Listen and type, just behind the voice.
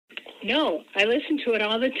No, I listen to it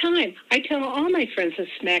all the time. I tell all my friends to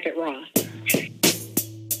smack it raw.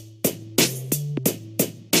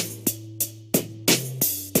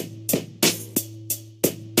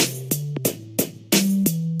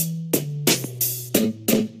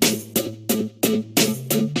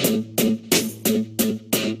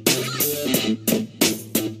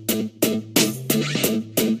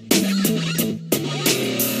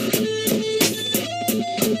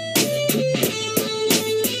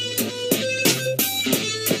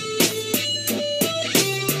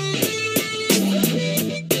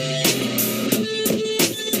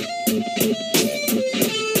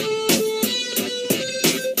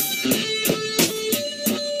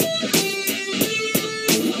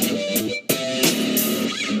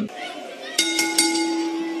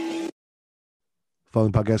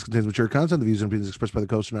 Following podcast contains mature content. The views and opinions expressed by the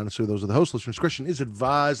host are not necessarily those of the host. Listener discretion is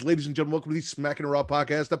advised. Ladies and gentlemen, welcome to the Smackin' Raw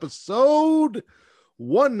podcast, episode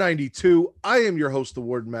 192. I am your host, the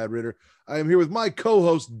Warden Mad Ritter. I am here with my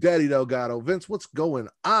co-host, Daddy Delgado. Vince, what's going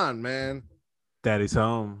on, man? Daddy's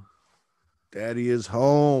home. Daddy is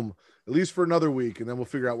home, at least for another week, and then we'll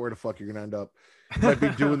figure out where the fuck you're going to end up. He might be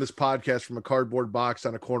doing this podcast from a cardboard box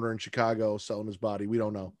on a corner in Chicago, selling his body. We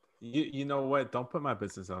don't know. You know what? Don't put my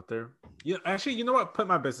business out there. You know what? Put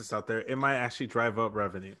my business out there. It might actually drive up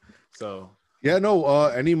revenue. So yeah, no.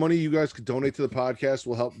 Any money you guys could donate to the podcast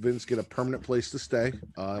will help Vince get a permanent place to stay.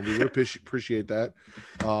 We would appreciate that.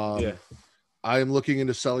 Yeah. I am looking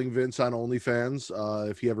into selling Vince on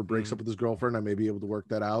OnlyFans. If he ever breaks up with his girlfriend, I may be able to work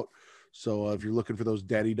that out. So if you're looking for those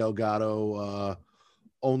Daddy Delgado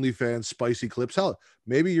OnlyFans spicy clips, hell,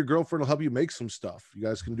 maybe your girlfriend will help you make some stuff. You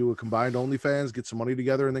guys can do a combined OnlyFans, get some money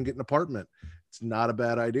together, and then get an apartment. It's not a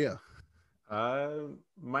bad idea.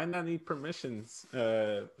 Might not need permissions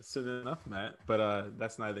soon enough, Matt, but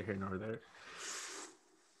that's neither here nor there.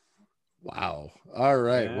 Wow. All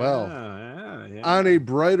right. Yeah, well, yeah. On a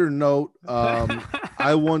brighter note,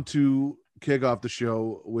 I want to kick off the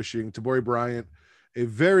show wishing Tabori Bryant a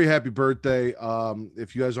very happy birthday.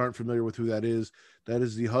 If you guys aren't familiar with who that is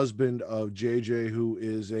the husband of JJ, who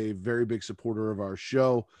is a very big supporter of our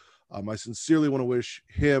show. I sincerely want to wish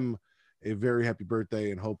him a very happy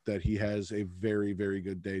birthday and hope that he has a very, very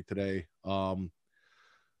good day today. I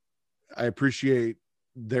appreciate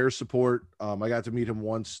their support. I got to meet him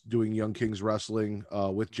once doing Young Kings Wrestling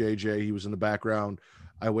with JJ. He was in the background.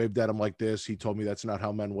 I waved at him like this. He told me that's not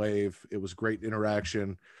how men wave. It was great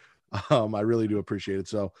interaction. I really do appreciate it.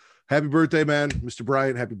 So happy birthday, man. Mr.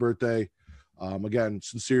 Bryant, happy birthday. Again,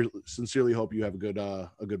 sincerely hope you have a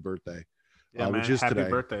good birthday. Yeah, man. Which is happy today.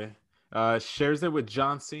 Birthday. Shares it with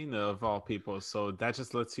John Cena of all people. So that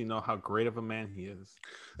just lets you know how great of a man he is.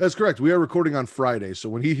 That's correct. We are recording on Friday. So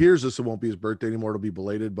when he hears this, it won't be his birthday anymore. It'll be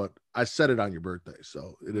belated, but I said it on your birthday.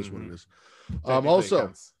 So it is what it is.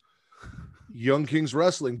 Also, Young Kings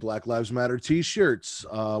Wrestling, Black Lives Matter t-shirts.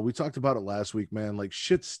 We talked about it last week, man. Like,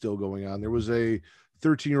 shit's still going on. There was a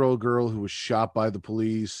 13-year-old girl who was shot by the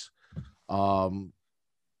police.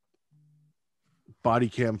 Body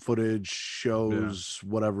cam footage shows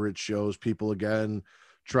whatever it shows, people again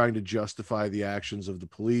trying to justify the actions of the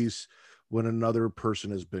police when another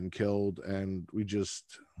person has been killed. And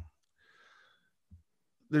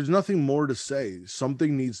there's nothing more to say.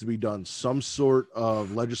 Something needs to be done. Some sort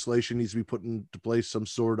of legislation needs to be put into place. Some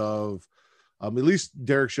sort of, at least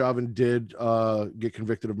Derek Chauvin did get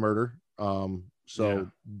convicted of murder.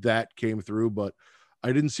 That came through, but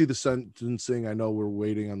I didn't see the sentencing. I know we're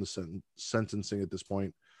waiting on the sentencing at this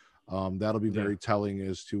point. That'll be very telling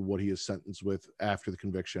as to what he is sentenced with after the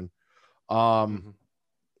conviction.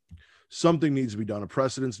 Something needs to be done. A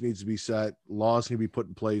precedence needs to be set. Laws need to be put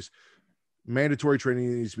in place. Mandatory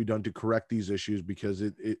training needs to be done to correct these issues because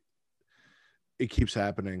it keeps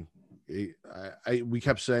happening. We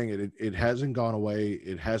kept saying it. It hasn't gone away.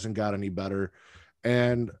 It hasn't got any better.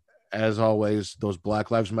 And as always, those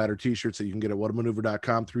Black Lives Matter t-shirts that you can get at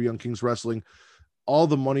whatamaneuver.com through Young Kings Wrestling, all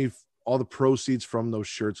the money, all the proceeds from those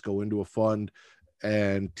shirts go into a fund,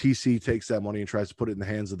 and TC takes that money and tries to put it in the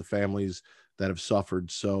hands of the families that have suffered.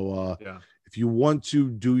 So if you want to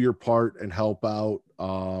do your part and help out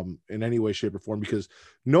in any way, shape, or form, because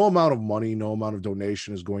no amount of money, no amount of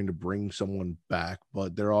donation is going to bring someone back,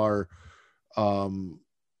 but there are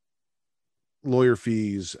lawyer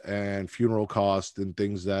fees and funeral costs and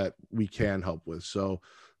things that we can help with. So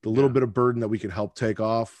the little bit of burden that we can help take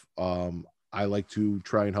off, I like to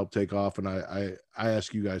try and help take off, and I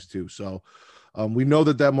ask you guys too. So we know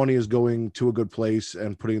that money is going to a good place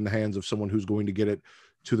and putting in the hands of someone who's going to get it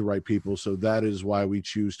to the right people. So that is why we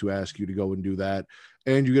choose to ask you to go and do that,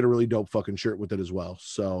 and you get a really dope fucking shirt with it as well.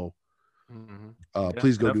 So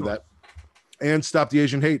please go do that. And Stop the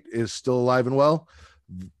Asian Hate is still alive and well.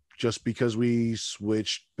 Just because we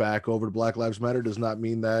switched back over to Black Lives Matter does not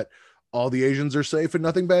mean that all the Asians are safe and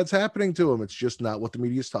nothing bad's happening to them. It's just not what the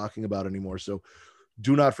media is talking about anymore. So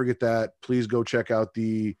do not forget that. Please go check out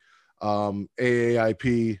the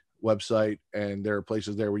AAIP website, and there are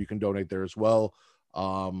places there where you can donate there as well.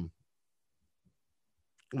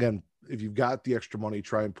 Again, if you've got the extra money,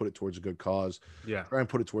 try and put it towards a good cause. Yeah. Try and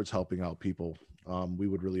put it towards helping out people. We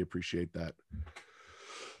would really appreciate that.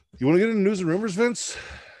 You want to get into news and rumors, Vince?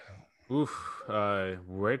 Oof.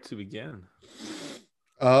 Where to begin?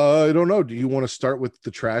 I don't know. Do you want to start with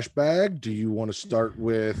the trash bag? Do you want to start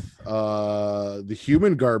with the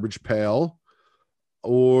human garbage pail,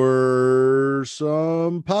 or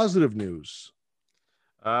some positive news?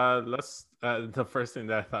 Let's. The first thing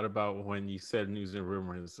that I thought about when you said news and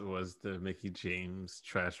rumors was the Mickey James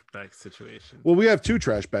trash bag situation. Well, we have two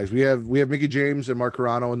trash bags. We have Mickey James and Mark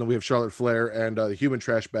Carano, and then we have Charlotte Flair and the human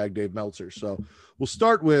trash bag, Dave Meltzer. So we'll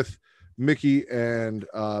start with Mickey and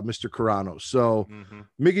Mr. Carano. So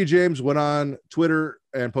Mickey James went on Twitter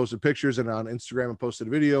and posted pictures, and on Instagram and posted a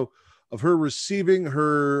video of her receiving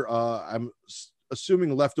her, I'm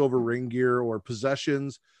assuming leftover ring gear or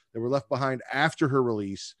possessions that were left behind after her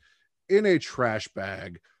release in a trash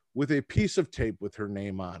bag with a piece of tape with her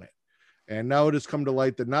name on it. And now it has come to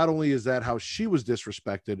light that not only is that how she was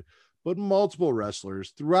disrespected, but multiple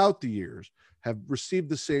wrestlers throughout the years have received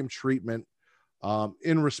the same treatment.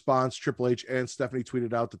 In response, Triple H and Stephanie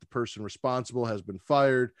tweeted out that the person responsible has been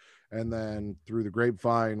fired. And then through the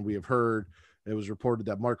grapevine, we have heard it was reported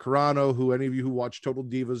that Mark Carano, who any of you who watch Total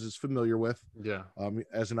Divas is familiar with,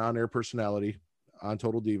 as an on-air personality on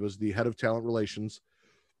Total Divas, the head of talent relations,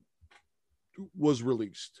 was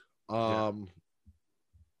released. I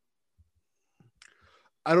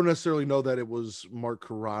don't necessarily know that it was Mark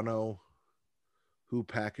Carano who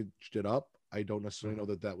packaged it up. I don't necessarily know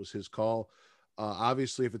that that was his call.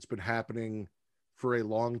 Obviously, if it's been happening for a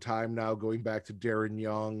long time now, going back to Darren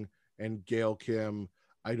Young and Gail Kim,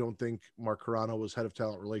 I don't think Mark Carano was head of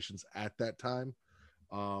talent relations at that time.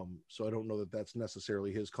 So I don't know that that's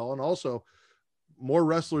necessarily his call. And also, more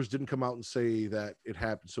wrestlers didn't come out and say that it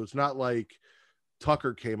happened. So it's not like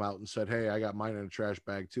Tucker came out and said, hey, I got mine in a trash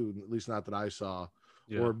bag too. At least not that I saw,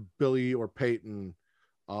 or Billy or Peyton.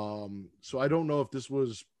 So I don't know if this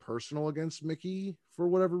was personal against Mickey for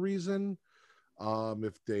whatever reason.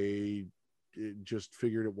 If they just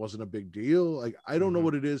figured it wasn't a big deal. Like, I don't know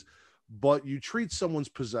what it is, but you treat someone's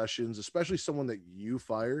possessions, especially someone that you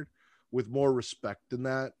fired, with more respect than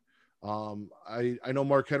that. I know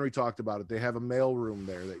Mark Henry talked about it. They have a mail room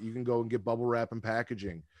there that you can go and get bubble wrap and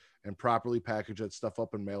packaging and properly package that stuff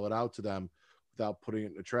up and mail it out to them without putting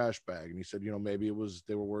it in a trash bag. And he said, maybe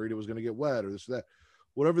they were worried it was going to get wet or this or that.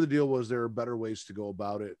 Whatever the deal was, there are better ways to go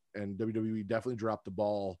about it. And WWE definitely dropped the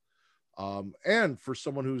ball. And for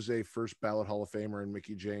someone who's a first ballot Hall of Famer and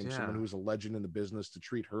Mickey James, someone who's a legend in the business, to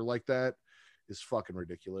treat her like that is fucking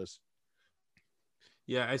ridiculous.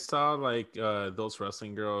 Yeah, I saw those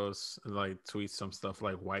wrestling girls tweet some stuff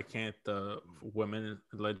like, why can't the women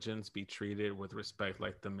legends be treated with respect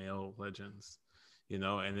like the male legends? And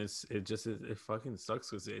it fucking sucks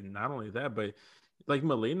because not only that, but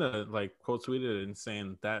Melina quote tweeted and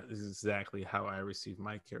saying that is exactly how I received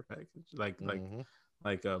my care package,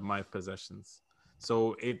 my possessions.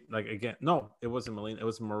 So it it wasn't Melina, it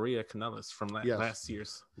was Maria Kanellis from last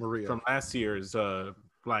year's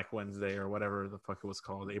Black Wednesday or whatever the fuck it was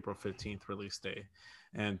called, April 15th release day.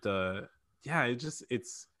 And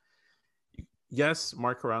yes,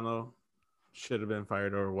 Mark Carano should have been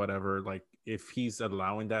fired or whatever, if he's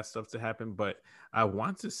allowing that stuff to happen. But I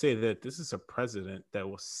want to say that this is a precedent that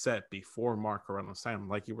was set before Mark Carano's time.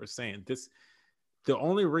 Like you were saying, the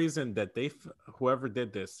only reason that whoever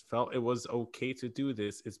did this felt it was okay to do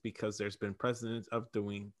this is because there's been precedent of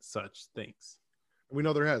doing such things. We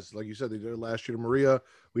know there has, like you said, they did it last year to Maria.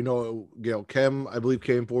 We know Gail Kim, I believe,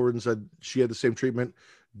 came forward and said she had the same treatment.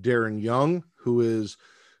 Darren Young, who is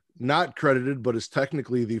not credited, but is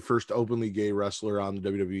technically the first openly gay wrestler on the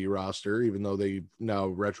WWE roster, even though they now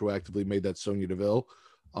retroactively made that Sonya Deville,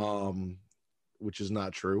 which is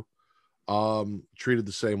not true. Treated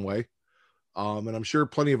the same way. And I'm sure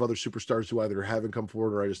plenty of other superstars who either haven't come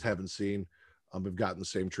forward or I just haven't seen have gotten the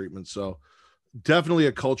same treatment. So definitely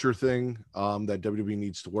a culture thing that WWE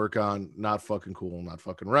needs to work on. Not fucking cool, not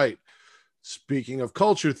fucking right. Speaking of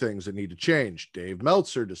culture things that need to change, Dave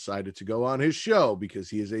Meltzer decided to go on his show because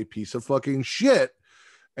he is a piece of fucking shit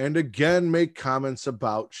and again make comments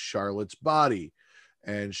about Charlotte's body.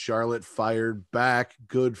 And Charlotte fired back.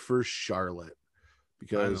 Good for Charlotte.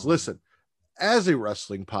 Because listen, as a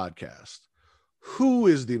wrestling podcast, who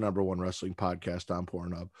is the number one wrestling podcast on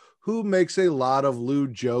Pornhub, who makes a lot of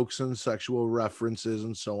lewd jokes and sexual references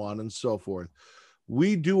and so on and so forth.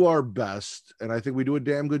 We do our best, and I think we do a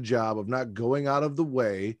damn good job of not going out of the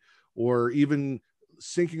way or even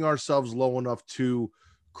sinking ourselves low enough to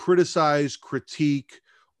criticize, critique,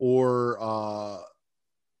 or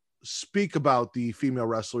speak about the female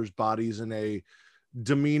wrestlers' bodies in a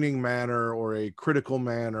demeaning manner or a critical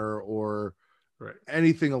manner or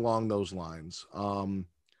anything along those lines.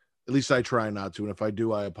 At least I try not to, and if I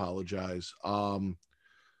do, I apologize.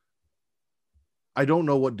 I don't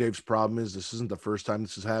know what Dave's problem is. This isn't the first time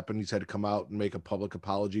this has happened. He's had to come out and make a public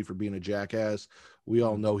apology for being a jackass. We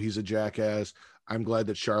all know he's a jackass. I'm glad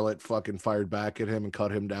that Charlotte fucking fired back at him and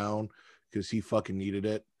cut him down because he fucking needed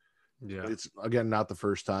it. Yeah. It's, again, not the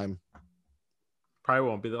first time. Probably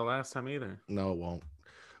won't be the last time either. No, it won't.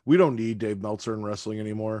 We don't need Dave Meltzer in wrestling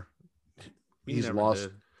anymore. He's lost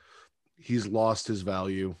his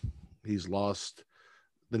value. He's lost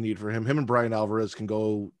the need for him. Him and Brian Alvarez can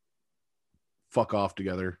go fuck off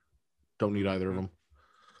together. Don't need either of them.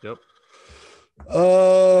 Yep.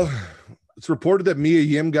 It's reported that Mia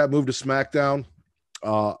Yim got moved to SmackDown.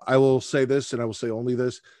 I will say this, and I will say only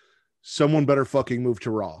this. Someone better fucking move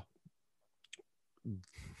to Raw.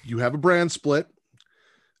 You have a brand split.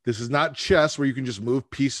 This is not chess where you can just move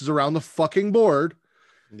pieces around the fucking board.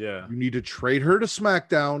 Yeah. You need to trade her to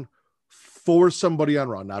SmackDown for somebody on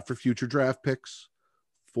Raw, not for future draft picks,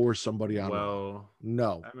 for somebody on Raw.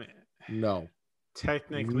 No. I mean, no.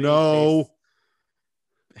 Technically. No.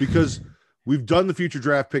 Because we've done the future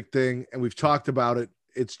draft pick thing and we've talked about it.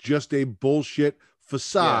 It's just a bullshit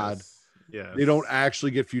facade. Yes. They don't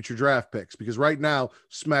actually get future draft picks because right now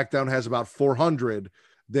SmackDown has about 400.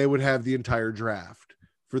 They would have the entire draft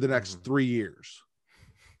for the next 3 years.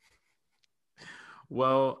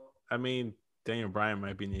 Well, I mean, Daniel Bryan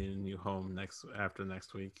might be needing a new home after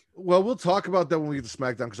next week. Well, we'll talk about that when we get to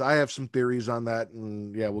SmackDown because I have some theories on that,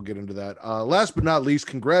 and yeah, we'll get into that. Last but not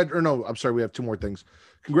least, we have two more things.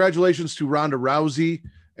 Congratulations to Ronda Rousey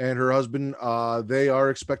and her husband. They are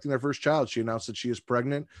expecting their first child. She announced that she is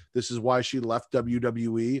pregnant. This is why she left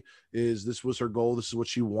WWE. This was her goal. This is what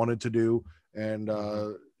she wanted to do, and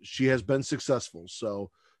she has been successful.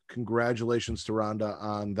 So, congratulations to Ronda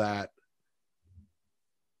on that.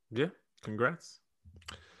 Yeah. Congrats.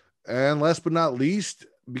 And last but not least,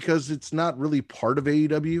 because it's not really part of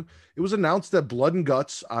AEW, it was announced that Blood and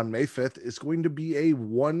Guts on May 5th is going to be a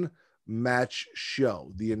one-match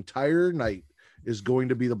show. The entire night is going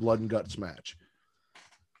to be the Blood and Guts match.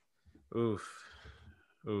 Oof.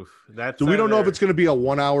 So we don't know if it's going to be a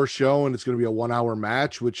 1 hour show and it's going to be a 1 hour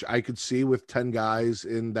match, which I could see with 10 guys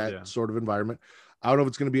in that sort of environment. I don't know if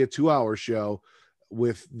it's going to be a 2 hour show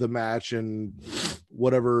with the match and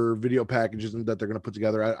whatever video packages that they're going to put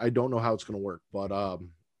together. I don't know how it's going to work, but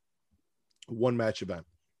one match event.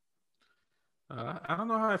 I don't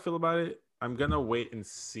know how I feel about it. I'm going to wait and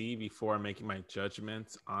see before I'm making my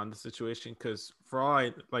judgments on the situation. Cause for all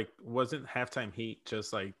wasn't Halftime Heat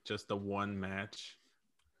just the one match,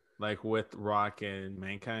 like with Rock and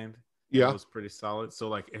Mankind? Yeah. It was pretty solid.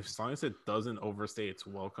 So as long as it doesn't overstay its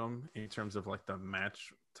welcome in terms of the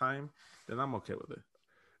match time, then I'm okay with it.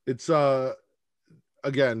 It's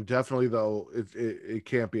again, definitely though, it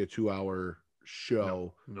can't be a 2 hour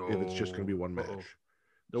show if it's just going to be one match.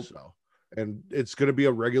 Nope. So, and it's going to be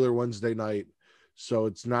a regular Wednesday night, so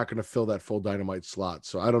it's not going to fill that full Dynamite slot.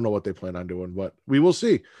 So I don't know what they plan on doing, but we will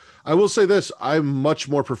see. I will say this: I much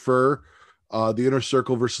more prefer the Inner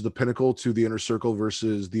Circle versus the Pinnacle to the Inner Circle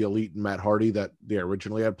versus the Elite and Matt Hardy that they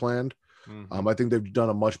originally had planned. I think they've done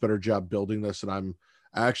a much better job building this, and I'm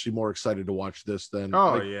actually more excited to watch this than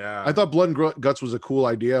I thought Blood and Guts was a cool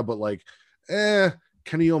idea, but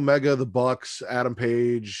Kenny Omega, the Bucks, Adam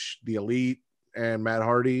Page, the Elite, and Matt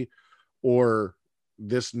Hardy, or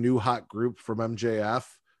this new hot group from MJF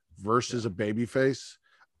versus a babyface.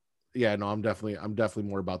 Yeah, no, I'm definitely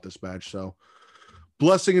more about this match. So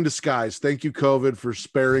blessing in disguise. Thank you, COVID, for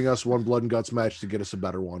sparing us one Blood and Guts match to get us a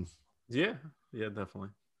better one. Yeah, definitely.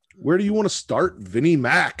 Where do you want to start, Vinnie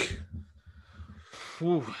Mac?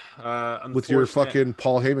 With your fucking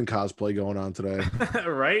Paul Heyman cosplay going on today.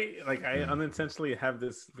 Right? I unintentionally have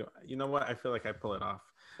this. You know what? I feel like I pull it off.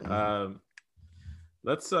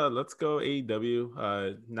 Let's go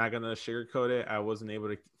AEW. Not gonna sugarcoat it. I wasn't able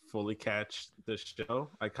to fully catch the show.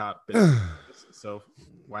 I caught bits, so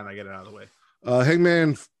why not get it out of the way?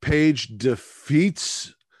 Hangman Page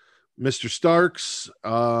defeats Mr. Starks.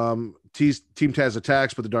 Team Taz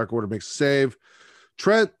attacks, but the Dark Order makes a save.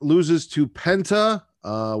 Trent loses to Penta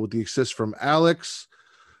with the assist from Alex.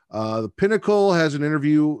 The Pinnacle has an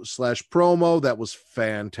interview / promo that was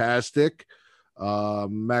fantastic.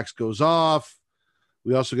 Max goes off.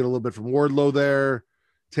 We also get a little bit from Wardlow there.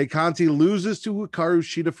 Tay Conti loses to Hikaru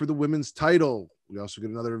Shida for the women's title. We also get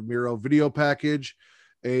another Miro video package,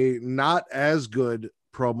 a not as good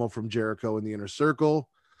promo from Jericho in the Inner Circle.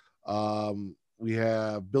 We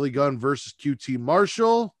have Billy Gunn versus QT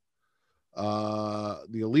Marshall. The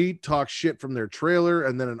Elite talk shit from their trailer,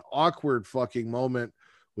 and then an awkward fucking moment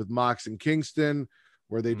with Mox and Kingston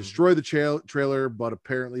where they destroy the trailer, but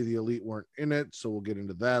apparently the Elite weren't in it, so we'll get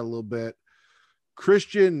into that a little bit.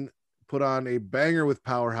 Christian put on a banger with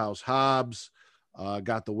Powerhouse Hobbs,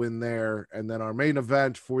 got the win there. And then our main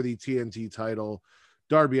event for the TNT title,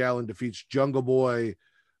 Darby Allin defeats Jungle Boy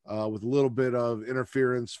with a little bit of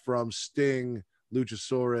interference from Sting,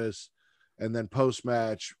 Luchasaurus, and then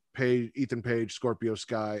post-match, Ethan Page, Scorpio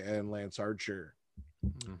Sky, and Lance Archer.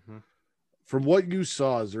 From what you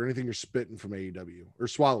saw, is there anything you're spitting from AEW or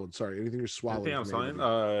swallowing? Sorry, anything you're swallowing? I'm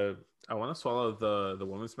swallowing. I want to swallow the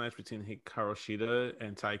women's match between Hikaru Shida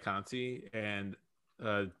and Tay Conti, and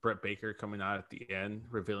Britt Baker coming out at the end,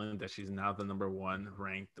 revealing that she's now the number 1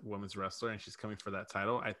 ranked women's wrestler, and she's coming for that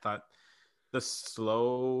title. I thought the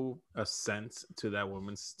slow ascent to that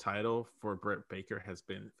women's title for Britt Baker has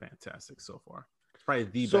been fantastic so far. Probably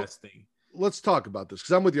the best thing. Let's talk about this,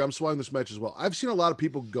 because I'm with you. I'm swallowing this match as well. I've seen a lot of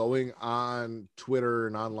people going on Twitter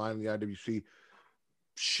and online in the IWC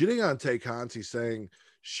shitting on Tay Conti, saying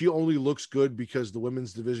she only looks good because the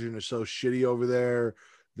women's division is so shitty over there,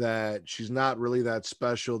 that she's not really that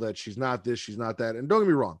special, that she's not this, she's not that. And don't get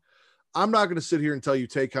me wrong, I'm not going to sit here and tell you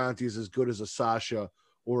Tay Conti is as good as a Sasha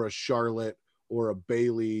or a Charlotte or a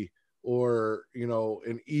Bailey or, you know,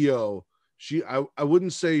 an Io. I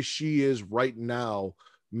wouldn't say she is right now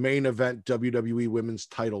main event WWE women's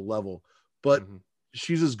title level, but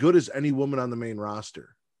she's as good as any woman on the main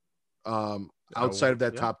roster outside of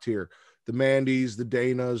that top tier. The Mandys, the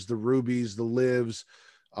Danas, the Rubies, the Livs,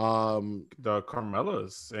 the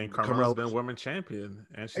Carmella's, and Carmella's been women champion,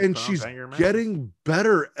 and she's getting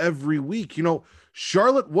better every week. You know,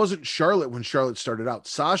 Charlotte wasn't Charlotte when Charlotte started out.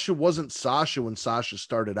 Sasha wasn't Sasha when Sasha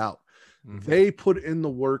started out. They put in the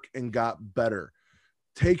work and got better.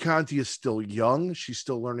 Tay Conti is still young. She's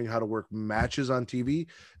still learning how to work matches on TV,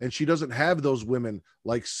 and she doesn't have those women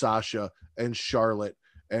like Sasha and Charlotte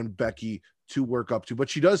and Becky to work up to, but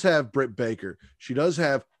she does have Britt Baker. She does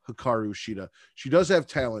have Hikaru Shida. She does have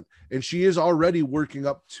talent, and she is already working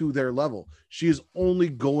up to their level. She is only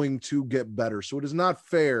going to get better. So it is not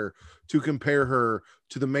fair to compare her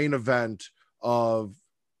to the main event of,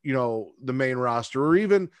 you know, the main roster, or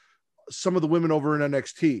even some of the women over in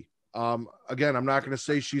NXT. Again, I'm not going to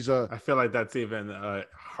say she's I feel like that's even a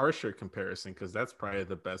harsher comparison, because that's probably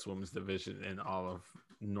the best women's division in all of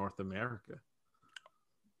North America.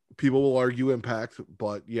 People will argue Impact,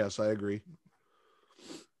 but yes, I agree.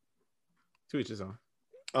 To each his own.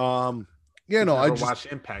 I just watch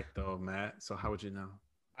Impact though, Matt. So how would you know?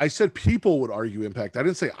 I said people would argue Impact. I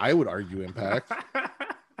didn't say I would argue Impact.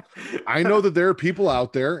 I know that there are people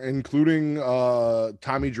out there, including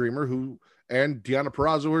Tommy Dreamer, and Deonna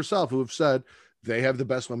Purrazzo herself, who have said they have the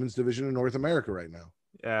best women's division in North America right now.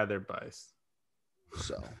 Yeah, they're biased.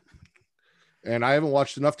 So, and I haven't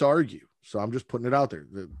watched enough to argue. So I'm just putting it out there.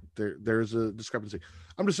 There's a discrepancy.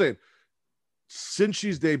 I'm just saying, since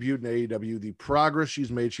she's debuted in AEW, the progress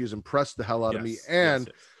she's made, she has impressed the hell out of me.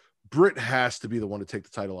 And Britt has to be the one to take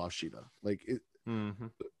the title off Shida. Like,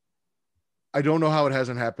 I don't know how it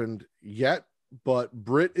hasn't happened yet, but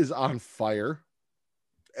Britt is on fire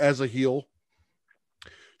as a heel.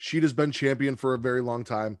 Sheeta's been champion for a very long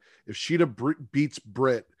time. If Sheeta beats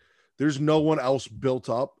Britt, there's no one else built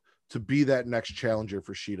up to be that next challenger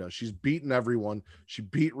for Shida. She's beaten everyone. She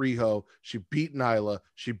beat Riho. She beat Nyla.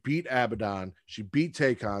 She beat Abaddon. She beat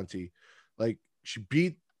Tay Conti. Like, she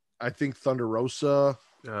beat, I think, Thunder Rosa.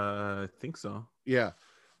 I think so. Yeah.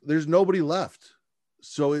 There's nobody left.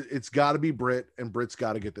 So it's got to be Britt, and Britt's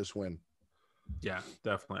got to get this win. Yeah,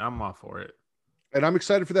 definitely. I'm all for it. And I'm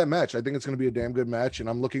excited for that match. I think it's going to be a damn good match, and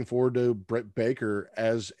I'm looking forward to Britt Baker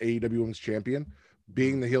as AEW Women's Champion,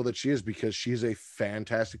 being the heel that she is, because she's a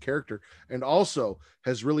fantastic character and also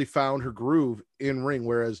has really found her groove in ring.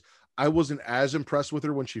 Whereas I wasn't as impressed with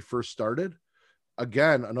her when she first started.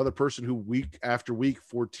 Again, another person who week after week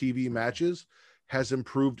for TV matches has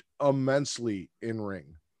improved immensely in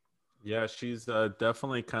ring. Yeah, she's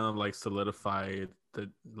definitely kind of like solidified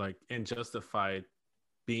and justified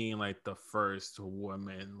being like the first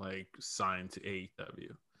woman like signed to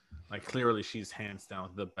AEW. Like, clearly she's hands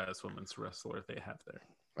down the best women's wrestler they have there.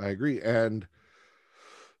 I agree. And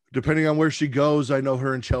depending on where she goes, I know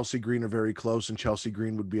her and Chelsea Green are very close, and Chelsea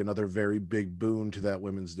Green would be another very big boon to that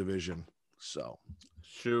women's division. So,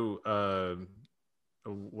 true.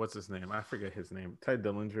 what's his name? I forget his name. Ty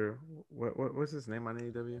Dillinger. What's his name on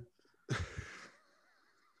AEW?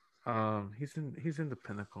 He's in the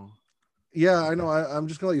Pinnacle. Yeah, I know. I'm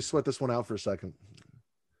just gonna let you sweat this one out for a second.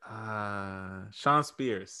 Sean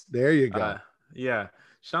Spears. There you go. Yeah.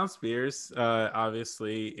 Sean Spears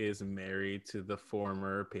obviously is married to the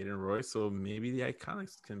former Peyton Royce, so maybe the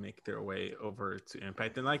Iconics can make their way over to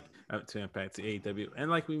Impact and to AEW.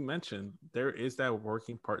 And like we mentioned, there is that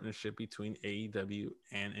working partnership between AEW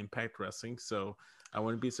and Impact Wrestling, so I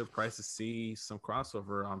wouldn't be surprised to see some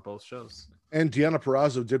crossover on both shows. And Deanna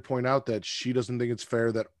Purrazzo did point out that she doesn't think it's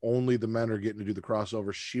fair that only the men are getting to do the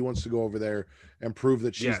crossover. She wants to go over there and prove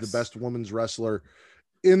that she's the best women's wrestler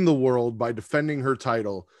in the world by defending her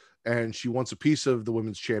title. And she wants a piece of the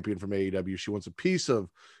women's champion from AEW. She wants a piece of,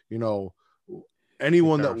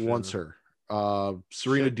 anyone that wants her.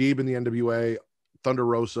 Serena Deeb in the NWA, Thunder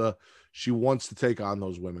Rosa. She wants to take on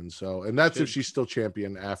those women. So, and that's if she's still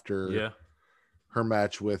champion after her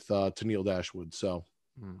match with Tennille Dashwood. So,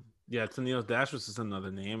 yeah, Tennille Dashwood is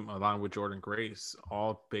another name along with Jordan Grace,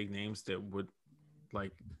 all big names that would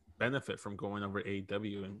benefit from going over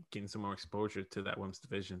AEW and getting some more exposure to that women's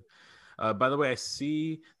division. By the way, I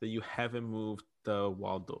see that you haven't moved the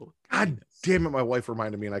Waldo. God damn it, my wife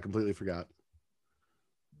reminded me and I completely forgot.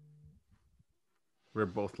 We're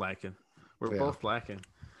both lacking. Both lacking.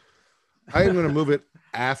 I am going to move it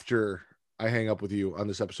after I hang up with you on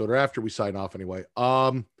this episode, or after we sign off anyway.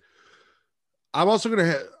 I'm also going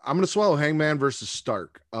to swallow Hangman versus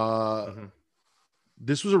Stark.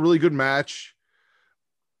 This was a really good match.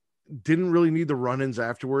 Didn't really need the run-ins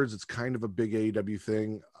afterwards. It's kind of a big AEW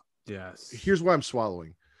thing. Yes. Here's why I'm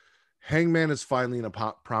swallowing. Hangman is finally in a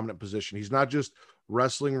prominent position. He's not just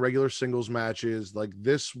wrestling regular singles matches. Like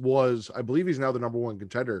this was, I believe he's now the number one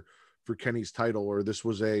contender for Kenny's title, or this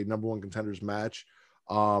was a number one contenders match.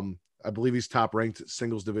 I believe he's top ranked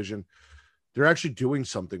singles division. They're actually doing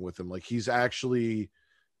something with him. Like he's actually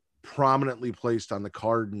prominently placed on the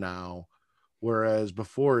card now. Whereas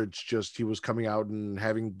before it's just, he was coming out and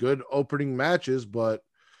having good opening matches,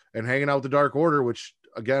 and hanging out with the Dark Order, which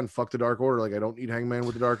again, fuck the Dark Order. Like I don't need Hangman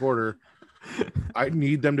with the Dark Order. I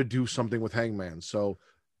need them to do something with Hangman. So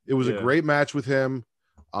it was a great match with him.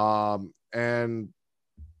 And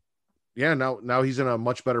yeah, now he's in a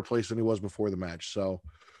much better place than he was before the match. So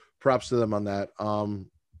props to them on that.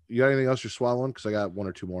 You got anything else you're swallowing? Cause I got one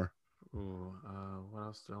or two more. Ooh, what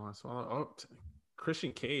else do I want to swallow?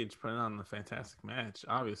 Christian Cage putting on a fantastic match.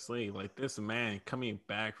 Obviously, like this man coming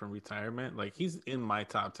back from retirement, like he's in my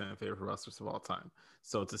top 10 favorite wrestlers of all time.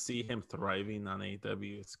 So to see him thriving on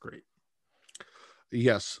AEW, it's great.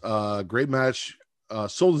 Yes, great match.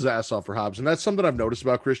 Sold his ass off for Hobbs, and that's something I've noticed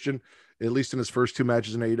about Christian, at least in his first two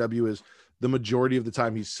matches in AEW, is the majority of the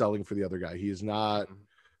time he's selling for the other guy. He is not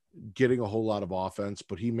getting a whole lot of offense,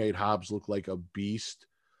 but he made Hobbs look like a beast.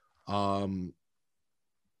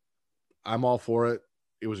 I'm all for it.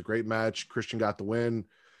 It was a great match. Christian got the win.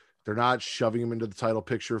 They're not shoving him into the title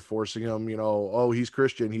picture, forcing him, he's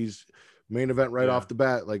Christian. He's main event right off the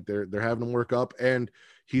bat. Like they're having him work up, and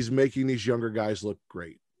he's making these younger guys look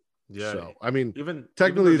great. Yeah. So, I mean, even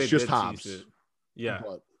technically it's just Hobbs. Yeah.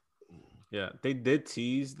 They did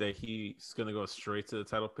tease that he's going to go straight to the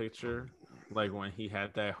title picture. Like when he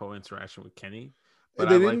had that whole interaction with Kenny. But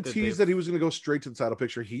they didn't tease that he was going to go straight to the title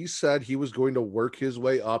picture. He said he was going to work his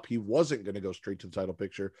way up. He wasn't going to go straight to the title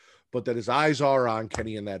picture, but that his eyes are on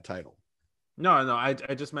Kenny in that title. No, I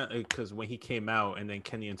just meant because when he came out and then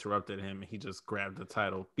Kenny interrupted him, he just grabbed the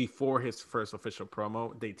title before his first official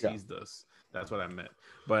promo. They teased us. That's what I meant.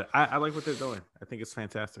 But I like what they're doing. I think it's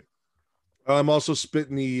fantastic. I'm also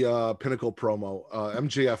spitting the Pinnacle promo.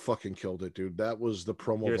 MJF fucking killed it, dude. That was the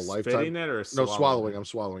promo of a lifetime. Spitting it or swallowing? No, swallowing. I'm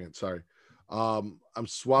swallowing it. Sorry. I'm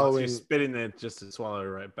swallowing. You're spitting it just to swallow it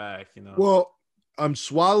right back, Well, I'm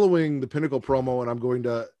swallowing the Pinnacle promo, and I'm going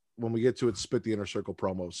to, when we get to it, spit the Inner Circle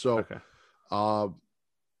promo. So,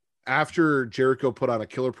 after Jericho put on a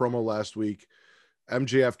killer promo last week,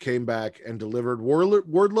 MJF came back and delivered.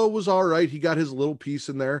 Wardlow was all right. He got his little piece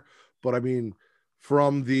in there, but I mean,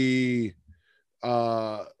 from the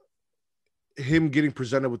him getting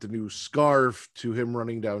presented with the new scarf to him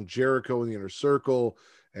running down Jericho in the Inner Circle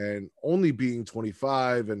and only being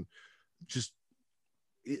 25, and just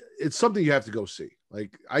it's something you have to go see.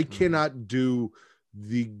 Like I cannot do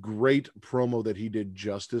the great promo that he did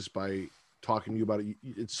justice by talking to you about it.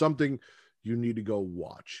 It's something you need to go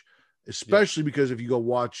watch, especially because if you go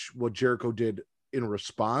watch what Jericho did in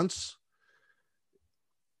response,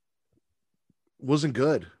 wasn't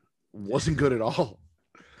good at all.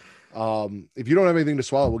 If you don't have anything to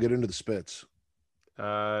swallow, we'll get into the spits.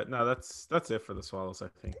 No, that's it for the Swallows, I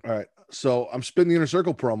think. All right. So I'm spinning the Inner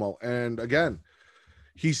Circle promo. And again,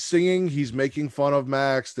 he's singing. He's making fun of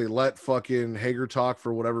Max. They let fucking Hager talk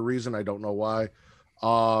for whatever reason. I don't know why.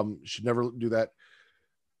 Should never do that.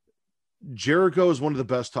 Jericho is one of the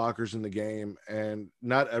best talkers in the game. And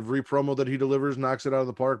not every promo that he delivers knocks it out of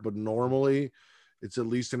the park, but normally it's at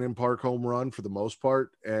least an in-park home run for the most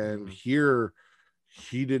part. And here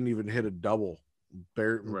he didn't even hit a double.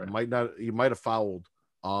 Right. He might have fouled.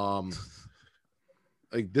 Like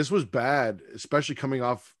this was bad, especially coming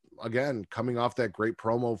off that great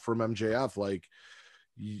promo from MJF. Like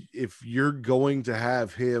if you're going to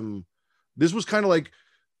have him, this was kind of like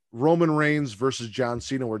Roman Reigns versus John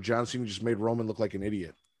Cena, where John Cena just made Roman look like an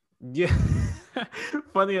idiot. Yeah.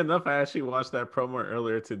 Funny enough, I actually watched that promo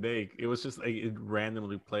earlier today. It was just like it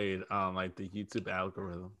randomly played on like the YouTube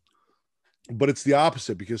algorithm. But it's the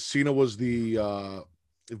opposite because Cena was the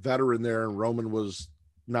veteran there and Roman was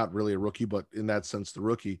not really a rookie, but in that sense, the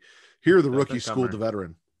rookie. Here, the rookie schooled the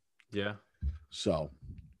veteran. Yeah. So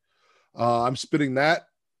I'm spitting that.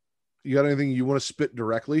 You got anything you want to spit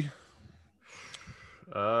directly?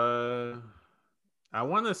 I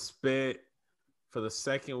want to spit for the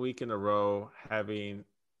second week in a row having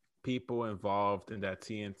people involved in that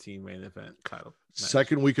TNT main event title match.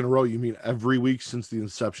 Second week in a row, you mean every week since the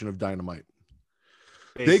inception of Dynamite?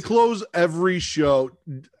 Basically. They close every show,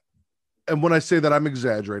 and when I say that, I'm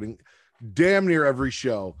exaggerating, damn near every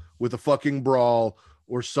show with a fucking brawl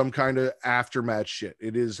or some kind of aftermatch shit.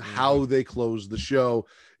 It is how they close the show.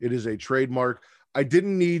 It is a trademark.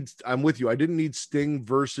 I'm with you. I didn't need Sting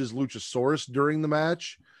versus Luchasaurus during the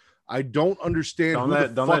match. I don't understand don't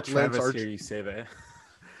let Travis hear you say that.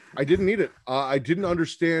 I didn't need it. I don't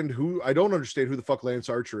understand who the fuck Lance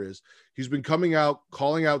Archer is. He's been coming out,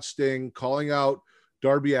 calling out Sting, calling out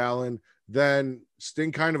Darby Allin. Then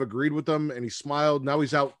Sting kind of agreed with them and he smiled. Now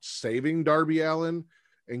he's out saving Darby Allin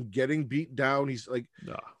and getting beat down. He's like,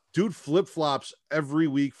 dude flip-flops every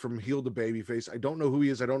week from heel to babyface. I don't know who he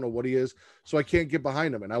is. I don't know what he is. So I can't get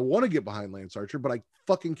behind him. And I want to get behind Lance Archer, but I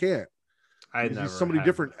fucking can't. He's somebody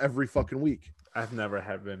different every fucking week. I've never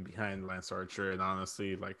have been behind Lance Archer, and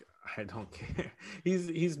honestly, like I don't care.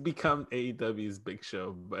 He's become AEW's Big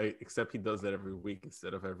Show, but except he does that every week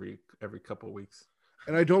instead of every couple of weeks.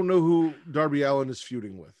 And I don't know who Darby Allin is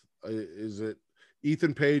feuding with. Is it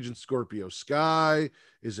Ethan Page and Scorpio Sky?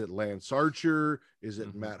 Is it Lance Archer? Is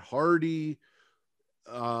it Matt Hardy?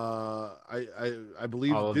 I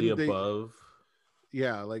believe all of the above.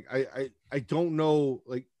 Yeah, like I don't know.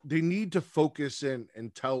 Like they need to focus in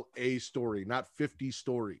and tell a story, not 50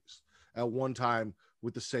 stories at one time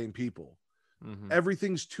with the same people.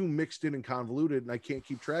 Everything's too mixed in and convoluted, and I can't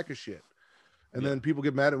keep track of shit. And then people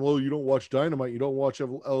get mad at, well, you don't watch Dynamite, you don't watch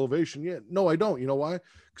Elevation yet. No, I don't. You know why?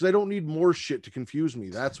 Because I don't need more shit to confuse me.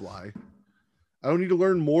 That's why. I don't need to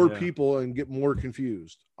learn more people and get more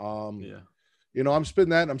confused. You know, I'm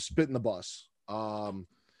spitting that and I'm spitting the bus.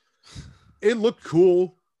 It looked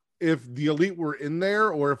cool if the Elite were in there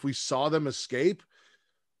or if we saw them escape.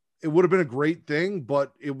 It would have been a great thing,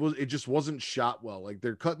 but it just wasn't shot well. Like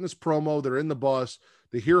they're cutting this promo, they're in the bus,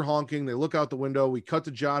 they hear honking, they look out the window. We cut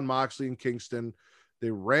to John Moxley and Kingston. They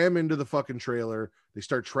ram into the fucking trailer. They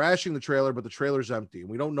start trashing the trailer, but the trailer's empty. And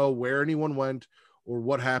we don't know where anyone went or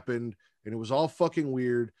what happened. And it was all fucking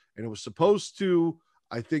weird. And it was supposed to,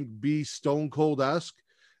 I think, be Stone Cold-esque.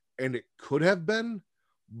 And it could have been,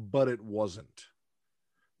 but it wasn't.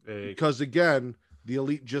 Because again, the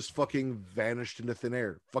Elite just fucking vanished into thin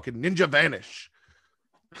air. Fucking ninja vanish.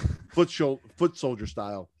 Foot soldier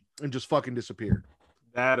style. And just fucking disappeared.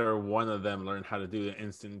 That or one of them learned how to do the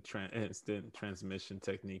instant transmission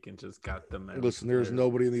technique and just got them. Listen, there's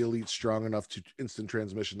nobody in the Elite strong enough to instant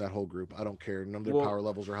transmission that whole group. I don't care. None of their power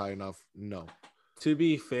levels are high enough. No. To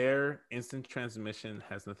be fair, instant transmission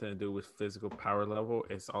has nothing to do with physical power level.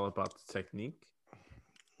 It's all about the technique.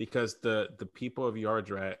 Because the people of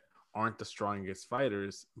Yardrat aren't the strongest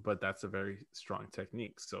fighters, but that's a very strong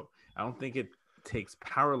technique. So I don't think it takes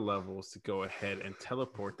power levels to go ahead and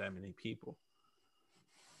teleport that many people.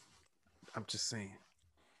 I'm just saying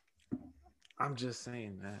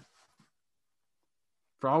that.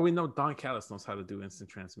 For all we know, Don Callis knows how to do instant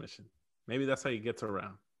transmission. Maybe that's how you get to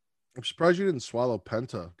around. I'm surprised you didn't swallow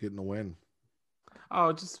Penta getting the win.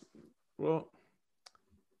 Oh,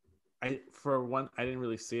 I didn't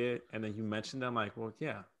really see it, and then you mentioned them like, well,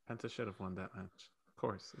 yeah, Penta should have won that match. Of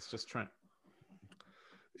course, it's just Trent.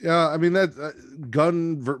 Yeah, I mean that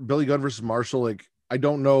Billy Gunn versus Marshall. Like, I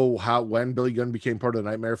don't know when Billy Gunn became part of the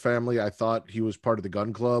Nightmare family. I thought he was part of the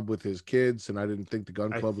Gun Club with his kids, and I didn't think the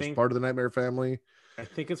Gun Club was part of the Nightmare family. I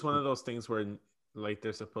think it's one of those things where like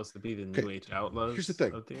they're supposed to be the new age outlaws. Here's the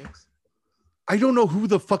thing. Of DX. I don't know who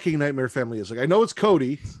the fucking Nightmare Family is. Like, I know it's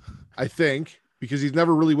Cody, I think, because he's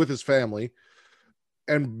never really with his family,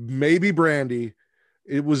 and maybe Brandy.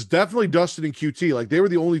 It was definitely Dustin and QT. Like, they were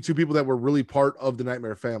the only two people that were really part of the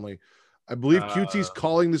Nightmare Family. I believe QT's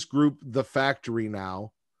calling this group the Factory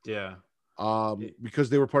now. Yeah. Because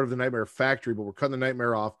they were part of the Nightmare Factory, but we're cutting the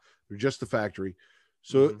Nightmare off. They're just the Factory.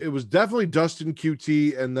 So it was definitely Dustin,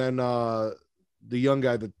 QT, and then the young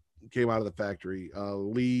guy that came out of the Factory,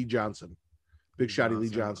 Lee Johnson. Big Shotty Lee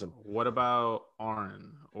Johnson. What about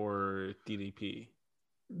Arn or DDP?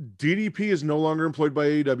 DDP is no longer employed by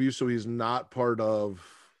AEW, so he's not part of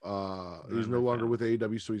he's no longer with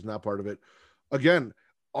AEW, so he's not part of it. Again,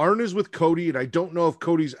 Arn is with Cody, and I don't know if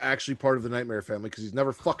Cody's actually part of the Nightmare Family because he's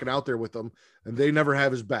never fucking out there with them, and they never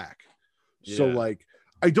have his back. Yeah. So, like,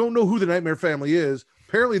 I don't know who the Nightmare Family is.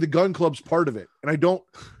 Apparently, the Gun Club's part of it, and I don't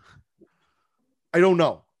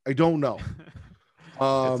know. It's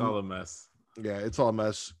all a mess. Yeah, it's all a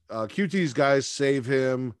mess. QT's guys save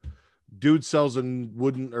him. Dude sells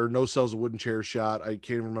sells a wooden chair shot. I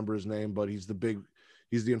can't even remember his name, but he's the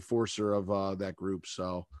enforcer of that group.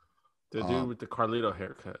 So the dude with the Carlito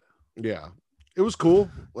haircut. Yeah, it was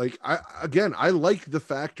cool. Like, I like the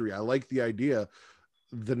Factory. I like the idea.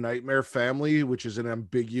 The Nightmare Family, which is an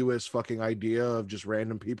ambiguous fucking idea of just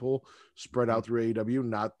random people spread out through AEW,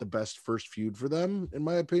 not the best first feud for them, in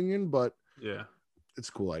my opinion, but yeah, it's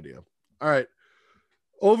a cool idea. All right.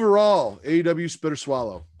 Overall, AEW spit or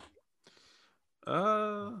swallow?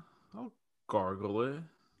 I'll gargle it.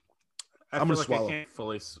 I'm gonna swallow. I can't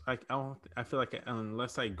fully. I feel like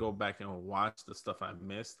unless I go back and watch the stuff I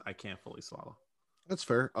missed, I can't fully swallow. That's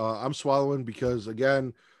fair. I'm swallowing because,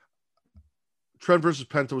 again, Trent versus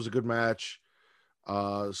Penta was a good match.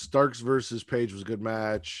 Starks versus Page was a good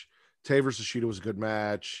match. Tay versus Shida was a good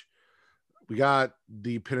match. We got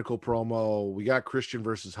the Pinnacle promo. We got Christian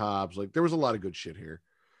versus Hobbs. Like, there was a lot of good shit here.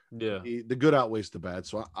 Yeah. The good outweighs the bad.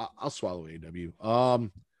 So I'll swallow AEW.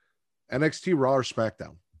 NXT, Raw, or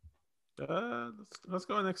SmackDown? Let's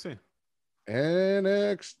go NXT.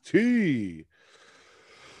 NXT.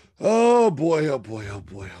 Oh boy.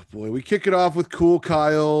 We kick it off with Cool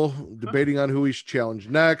Kyle debating on who he should challenge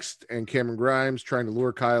next, and Cameron Grimes trying to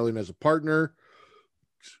lure Kyle in as a partner.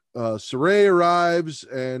 Saray arrives,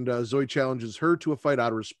 and Zoe challenges her to a fight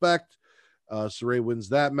out of respect. Saray wins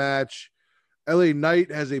that match. LA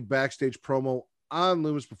Knight has a backstage promo on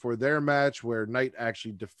Loomis before their match, where Knight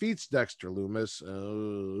actually defeats Dexter Loomis.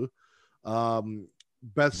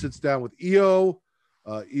 Beth sits down with Io.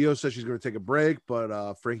 Io says she's going to take a break,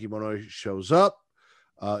 but Frankie Monoy shows up,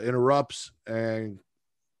 interrupts, and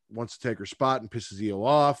wants to take her spot and pisses Io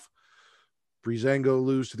off. Breezango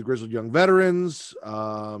lose to the Grizzled Young Veterans. We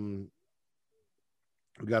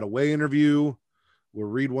got a Way interview where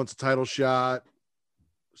Reed wants a title shot,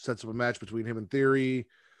 sets up a match between him and Theory.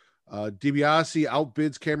 DiBiase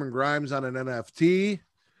outbids Cameron Grimes on an NFT.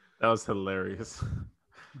 That was hilarious.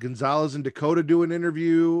 Gonzalez and Dakota do an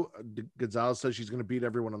interview. Gonzalez says she's going to beat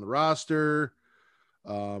everyone on the roster.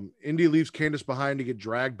 Indy leaves Candace behind to get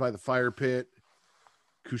dragged by the fire pit.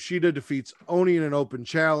 Kushida defeats Oni in an open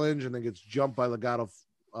challenge and then gets jumped by Legato,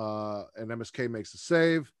 and MSK makes the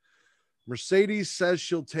save. Mercedes says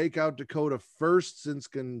she'll take out Dakota first since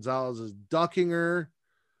Gonzalez is ducking her.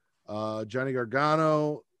 Johnny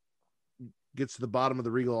Gargano gets to the bottom of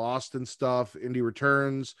the Regal Austin stuff. Indy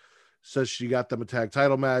returns, says she got them a tag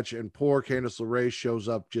title match, and poor Candice LeRae shows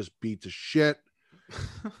up just beat to shit.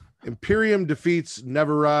 Imperium defeats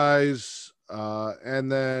Never Rise,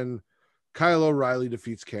 and then Kyle O'Reilly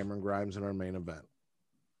defeats Cameron Grimes in our main event.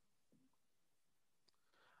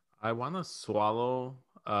 I want to swallow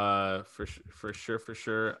for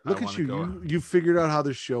sure. Look at you. You figured out how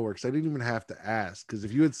this show works. I didn't even have to ask, because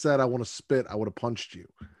if you had said I want to spit, I would have punched you.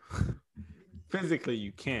 Physically,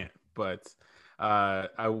 you can't, but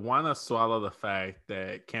I want to swallow the fact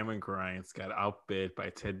that Cameron Grimes got outbid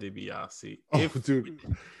by Ted DiBiase. Dude.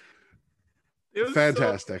 It was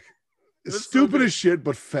fantastic. It's stupid as shit,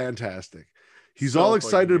 but fantastic. He's all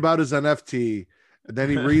excited about his NFT, and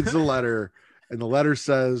then he reads the letter, and the letter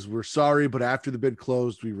says, "We're sorry, but after the bid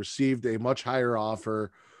closed, we received a much higher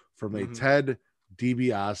offer from a Ted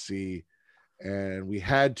DiBiase, and we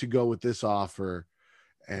had to go with this offer."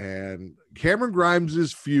 And Cameron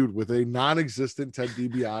Grimes' feud with a non-existent Ted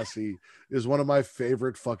DiBiase is one of my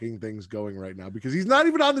favorite fucking things going right now, because he's not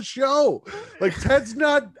even on the show. Like, Ted's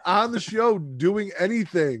not on the show doing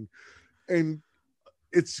anything. And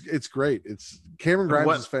it's great. It's Cameron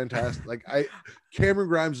Grimes is fantastic. Cameron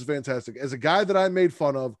Grimes is fantastic. As a guy that I made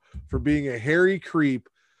fun of for being a hairy creep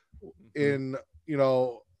in,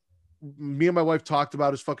 me and my wife talked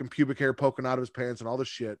about his fucking pubic hair poking out of his pants and all this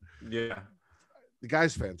shit. Yeah. The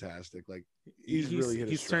guy's fantastic. Like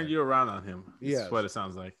He's turned you around on him. Yeah, That's what it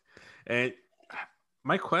sounds like. And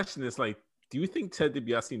my question is like, do you think Ted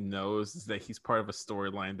DiBiase knows that he's part of a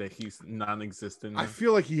storyline that he's non-existent? I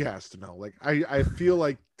feel like he has to know. Like I feel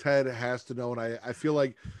like Ted has to know, and I feel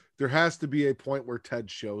like there has to be a point where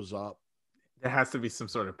Ted shows up. There has to be some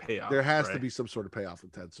sort of payoff. There has to be some sort of payoff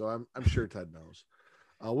with Ted. So I'm sure Ted knows.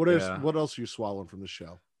 What else are you swallowing from the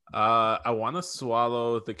show? I want to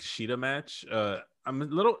swallow the Kushida match. I'm a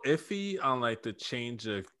little iffy on like the change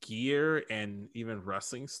of gear and even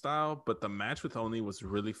wrestling style, but the match with Oni was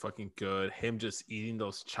really fucking good. Him just eating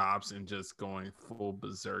those chops and just going full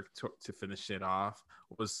berserk to finish it off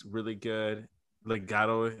was really good.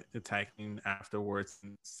 Legato attacking afterwards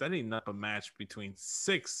and setting up a match between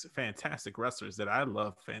 6 fantastic wrestlers that I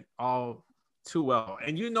love all too well.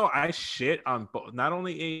 And I shit on both, not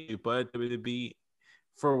only AEW but WWE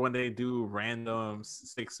for when they do random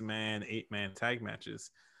 6-man, 8-man tag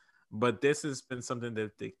matches. But this has been something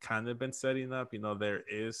that they kind of been setting up. There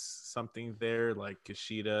is something there like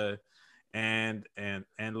Kushida and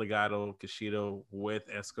Legato, Kushida with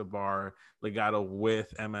Escobar, Legato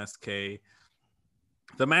with MSK.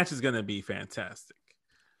 The match is going to be fantastic.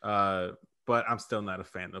 But I'm still not a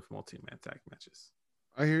fan of multi-man tag matches.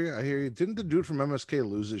 I hear you. Didn't the dude from MSK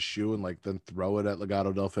lose his shoe and like then throw it at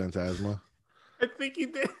Legado del Fantasma? I think he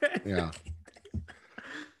did. Yeah.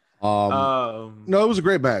 No, it was a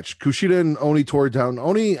great match. Kushida and Oni tore it down.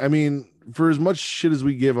 Oni, I mean, for as much shit as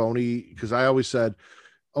we give Oni, because I always said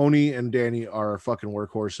Oni and Danny are fucking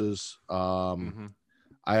workhorses. I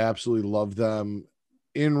absolutely love them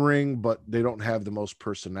in ring, but they don't have the most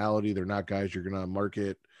personality. They're not guys you're gonna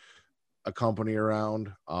market a company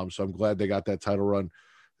around. So I'm glad they got that title run.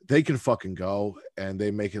 They can fucking go and they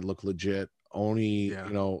make it look legit. Oni,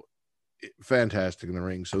 fantastic in the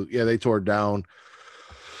ring. So yeah, they tore it down.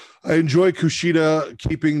 I enjoy Kushida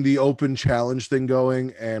keeping the open challenge thing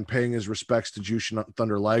going and paying his respects to Jushin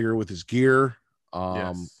Thunder Liger with his gear.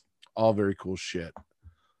 All very cool shit.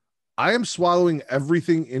 I am swallowing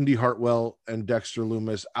everything Indy Hartwell and Dexter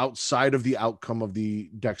Lumis outside of the outcome of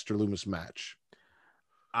the Dexter Lumis match.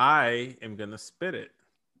 I am going to spit it.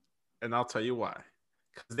 And I'll tell you why.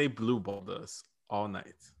 Because they blue balled us all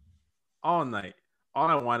night. All night. All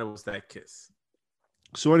I wanted was that kiss.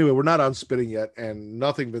 So anyway, we're not on spitting yet, and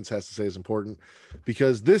nothing Vince has to say is important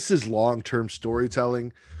because this is long-term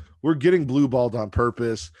storytelling. We're getting blue balled on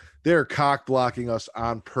purpose. They're cock blocking us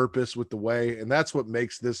on purpose with the way, and that's what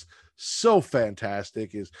makes this so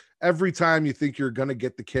fantastic is every time you think you're going to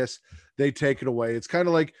get the kiss, they take it away. It's kind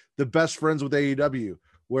of like the best friends with AEW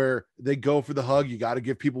where they go for the hug. You got to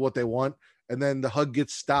give people what they want, and then the hug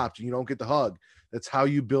gets stopped and you don't get the hug. That's how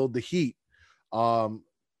you build the heat.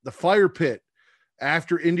 The fire pit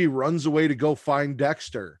after Indy runs away to go find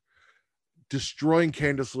Dexter, destroying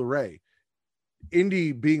Candice LeRae.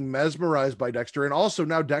 Indy being mesmerized by Dexter, and also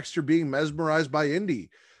now Dexter being mesmerized by Indy,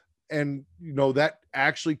 and that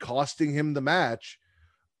actually costing him the match,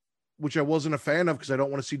 which I wasn't a fan of because I don't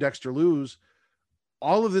want to see Dexter lose.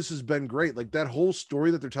 All of this has been great. Like that whole story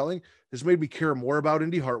that they're telling has made me care more about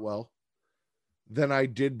Indy Hartwell than I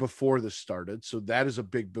did before this started. So that is a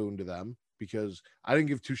big boon to them because I didn't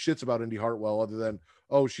give 2 shits about Indy Hartwell other than,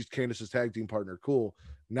 oh, she's Candice's tag team partner. Cool.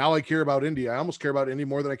 Now I care about Indy. I almost care about Indy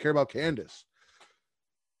more than I care about Candice.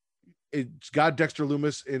 It's got Dexter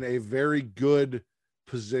Lumis in a very good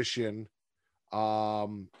position where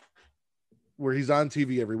he's on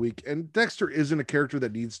TV every week. And Dexter isn't a character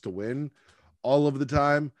that needs to win all of the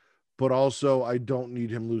time, but also I don't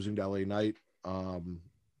need him losing to LA Knight.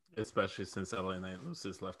 Especially since LA Knight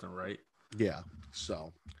loses left and right. Yeah.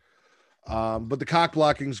 So, but the cock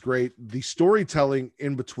blocking is great. The storytelling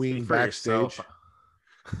in between backstage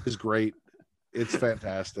is great. It's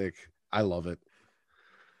fantastic. I love it.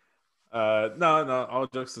 No, all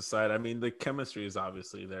jokes aside, I mean, the chemistry is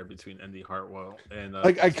obviously there between Indy Hartwell and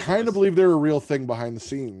I kind of believe they're a real thing behind the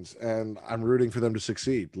scenes, and I'm rooting for them to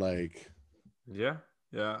succeed. Yeah,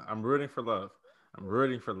 I'm rooting for love.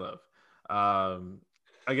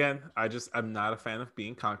 Again, I'm not a fan of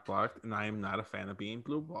being cock blocked, and I am not a fan of being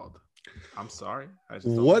blue balled. I'm sorry.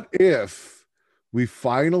 What if we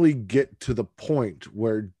finally get to the point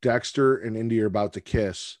where Dexter and Indy are about to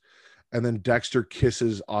kiss, and then Dexter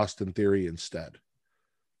kisses Austin Theory instead?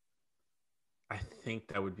 I think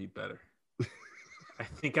that would be better. I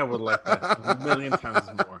think I would like that a million times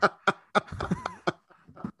more.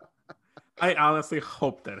 I honestly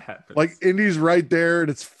hope that happens. Like Indy's right there and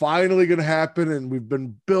it's finally going to happen. And we've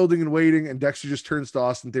been building and waiting. And Dexter just turns to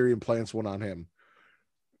Austin Theory and plants one on him.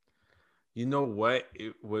 You know what?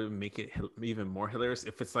 It would make it even more hilarious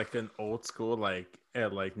if it's like an old school, like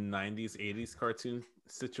at like 90s, 80s cartoon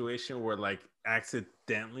situation where like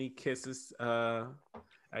accidentally kisses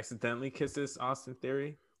Austin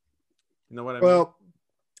Theory. You know what I mean? Well,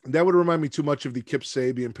 that would remind me too much of the Kip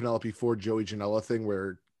Sabian, Penelope Ford, Joey Janela thing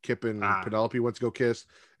where Kip and Ah, Penelope went to go kiss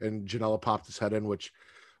and Janela popped his head in, which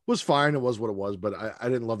was fine. It was what it was, but I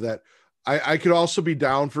didn't love that. I could also be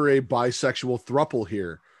down for a bisexual thruple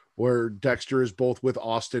here where Dexter is both with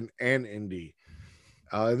Austin and Indy.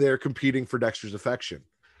 They're competing for Dexter's affection.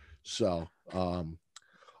 So all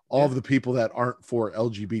yeah. of the people that aren't for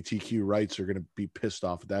LGBTQ rights are going to be pissed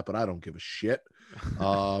off at that, but I don't give a shit.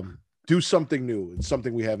 Do something new. It's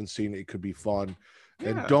something we haven't seen. It could be fun,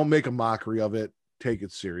 and Yeah. don't make a mockery of it. Take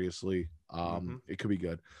it seriously. Mm-hmm. It could be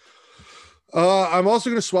good. I'm also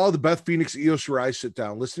going to swallow the Beth Phoenix Io Shirai sit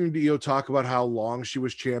down. Listening to Io talk about how long she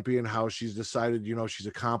was champion, how she's decided, she's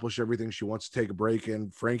accomplished everything. She wants to take a break.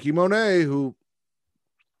 And Frankie Monet, who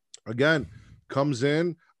again comes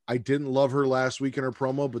in. I didn't love her last week in her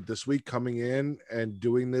promo, but this week coming in and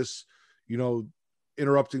doing this,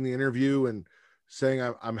 interrupting the interview and saying,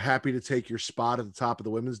 I'm happy to take your spot at the top of the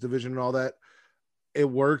women's division and all that. It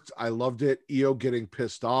worked. I loved it. Io getting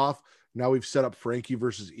pissed off. Now we've set up Frankie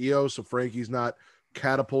versus Io. So Frankie's not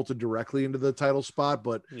catapulted directly into the title spot,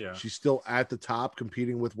 but Yeah. she's still at the top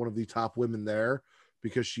competing with one of the top women there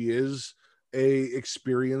because she is a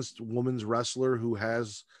experienced women's wrestler who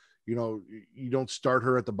has, you don't start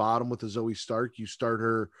her at the bottom with a Zoe Stark. You start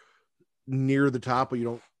her near the top, but you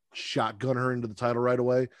don't shotgun her into the title right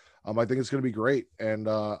away. I think it's going to be great. And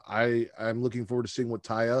I'm looking forward to seeing what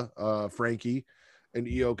Taya, Frankie, and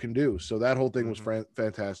Io can do. So that whole thing was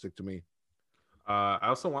fantastic to me. I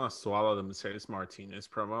also want to swallow the Mercedes Martinez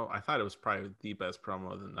promo. I thought it was probably the best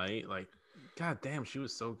promo of the night. Like, god damn, she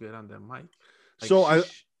was so good on that mic. Like, so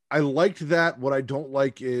I liked that. What I don't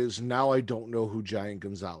like is now I don't know who Giant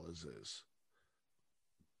Gonzalez is.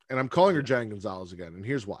 And I'm calling her Giant Gonzalez again. And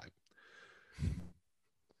here's why.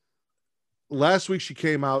 Last week she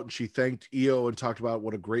came out and she thanked Io and talked about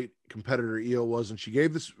what a great competitor Io was. And she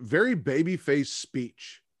gave this very babyface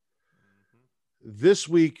speech. This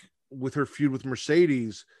week with her feud with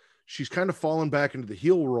Mercedes, she's kind of fallen back into the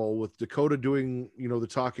heel role with Dakota doing, the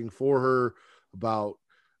talking for her about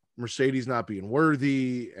Mercedes not being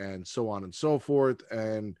worthy and so on and so forth.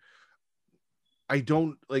 And I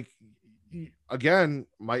don't like, again,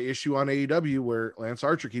 my issue on AEW where Lance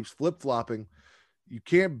Archer keeps flip-flopping. You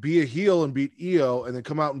can't be a heel and beat Io and then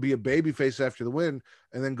come out and be a babyface after the win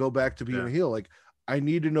and then go back to being a heel. Like, I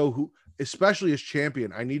need to know who, especially as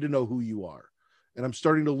champion, I need to know who you are. And I'm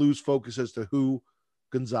starting to lose focus as to who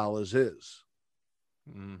Gonzalez is.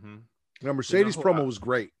 Mm-hmm. Now, Mercedes promo was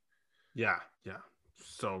great. Yeah.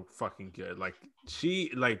 So fucking good. Like,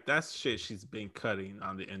 that's shit she's been cutting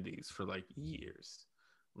on the indies for like years.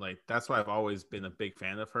 Like, that's why I've always been a big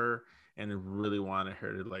fan of her and really wanted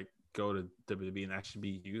her to like go to WWE and actually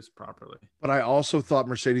be used properly. But I also thought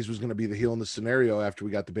Mercedes was going to be the heel in the scenario after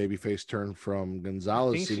we got the babyface turn from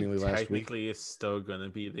Gonzalez seemingly last week. Technically, is still going to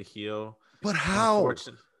be the heel. But how?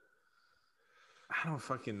 I don't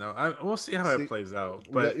fucking know. We'll see how it plays out.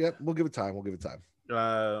 But we'll give it time.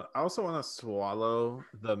 I also want to swallow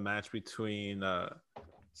the match between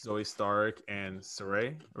Zoe Stark and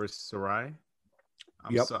Sarai. I'm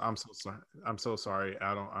so sorry.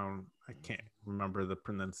 I can't remember the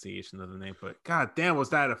pronunciation of the name, but god damn, was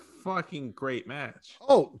that a fucking great match?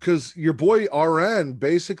 Oh, because your boy RN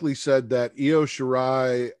basically said that Io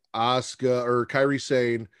Shirai, Asuka, or Kairi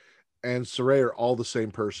Sane and Sarai are all the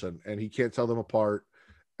same person, and he can't tell them apart,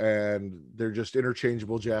 and they're just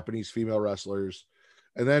interchangeable Japanese female wrestlers.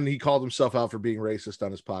 And then he called himself out for being racist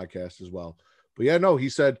on his podcast as well. But yeah, no, he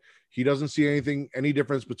said he doesn't see any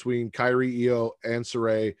difference between Kairi, Io, and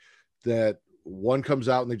Sarai, that one comes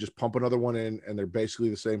out and they just pump another one in and they're basically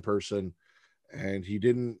the same person. And he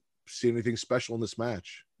didn't see anything special in this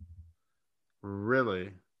match.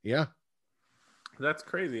 Really? Yeah. That's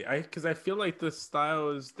crazy. Because I feel like the style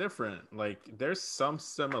is different. Like, there's some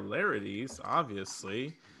similarities,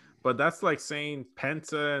 obviously, but that's like saying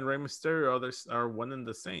Penta and Rey Mysterio are one and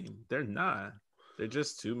the same. They're not. They're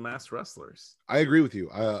just two masked wrestlers. I agree with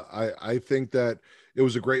you. I think that it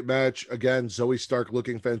was a great match. Again, Zoe Stark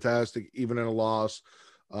looking fantastic, even in a loss.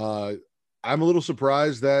 I'm a little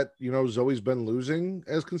surprised that, Zoe's been losing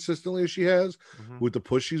as consistently as she has with the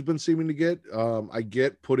push she's been seeming to get. I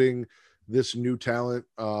get putting this new talent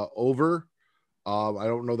over. I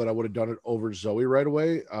don't know that I would have done it over Zoe right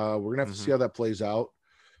away. We're going to have to see how that plays out.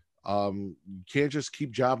 You can't just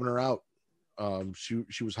keep jobbing her out.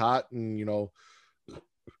 She was hot, and,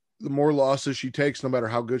 the more losses she takes, no matter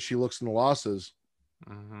how good she looks in the losses,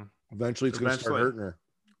 eventually it's going to start hurting her.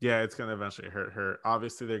 Yeah, it's going to eventually hurt her.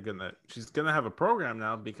 Obviously, she's going to have a program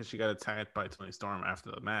now because she got attacked by Toni Storm after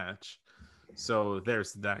the match. So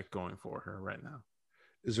there's that going for her right now.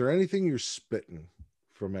 Is there anything you're spitting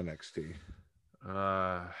from NXT?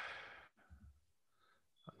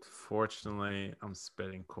 Unfortunately, I'm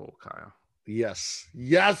spitting cool, Kyle. Yes,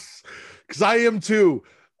 because I am too.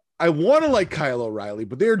 I want to like Kyle O'Reilly,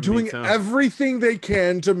 but they're doing everything they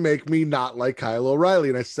can to make me not like Kyle O'Reilly.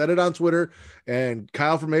 And I said it on Twitter, and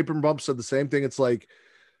Kyle from Apron Bump said the same thing. It's like,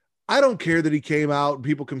 I don't care that he came out and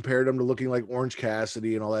people compared him to looking like Orange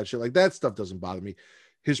Cassidy and all that shit. Like, that stuff doesn't bother me.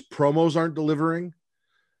 His promos aren't delivering.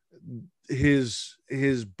 His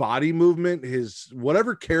body movement, his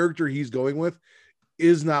whatever character he's going with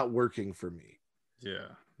is not working for me. Yeah.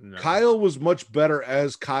 No. Kyle was much better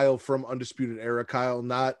as Kyle from Undisputed Era Kyle,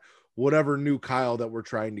 not whatever new Kyle that we're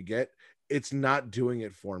trying to get. It's not doing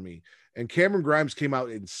it for me. And Cameron Grimes came out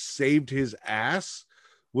and saved his ass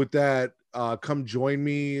with that come join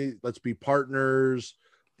me, let's be partners,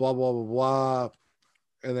 blah, blah, blah, blah.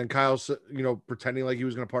 And then Kyle, pretending like he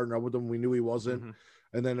was going to partner up with him. We knew he wasn't.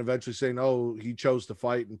 And then eventually saying, oh, he chose to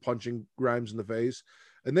fight and punching Grimes in the face.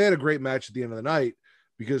 And they had a great match at the end of the night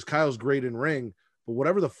because Kyle's great in ring. But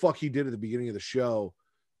whatever the fuck he did at the beginning of the show,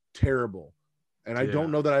 terrible. And I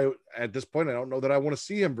don't know that at this point, I don't know that I want to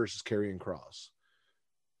see him versus Karrion Kross.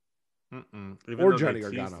 Or Johnny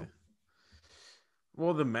Gargano.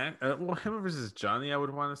 Well, him versus Johnny, I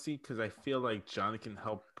would want to see because I feel like Johnny can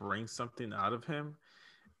help bring something out of him.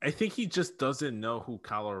 I think he just doesn't know who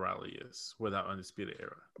Kyle O'Reilly is without Undisputed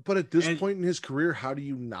Era. But at this point in his career, how do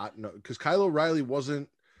you not know? Because Kyle O'Reilly wasn't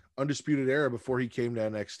Undisputed Era before he came to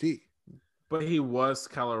NXT. But he was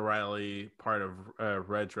Kyle O'Reilly, part of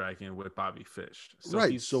Red Dragon with Bobby Fish. So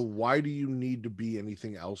right. So why do you need to be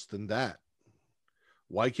anything else than that?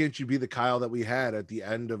 Why can't you be the Kyle that we had at the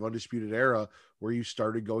end of Undisputed Era where you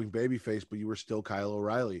started going babyface, but you were still Kyle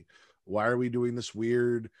O'Reilly? Why are we doing this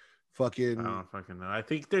weird fucking... I don't fucking know. I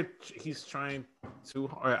think that he's trying to...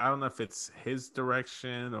 Or I don't know if it's his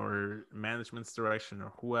direction or management's direction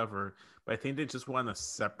or whoever, but I think they just want to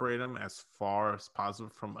separate him as far as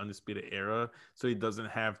possible from Undisputed Era so he doesn't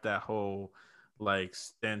have that whole like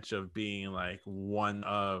stench of being like one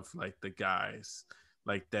of like the guys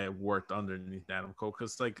like that worked underneath Adam Cole.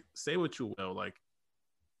 Because like, say what you will, like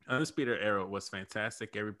Undisputed Era was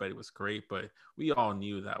fantastic, everybody was great, but we all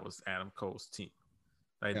knew that was Adam Cole's team.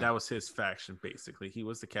 Like that was his faction basically. He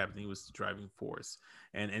was the captain, he was the driving force,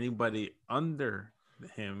 and anybody under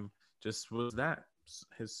him just was that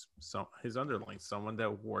his underling, someone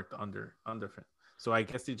that worked under him. So I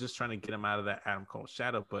guess they're just trying to get him out of that Adam Cole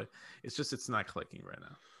shadow, but it's not clicking right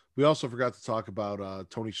now. We also forgot to talk about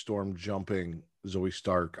Toni Storm jumping Zoe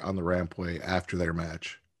Stark on the rampway after their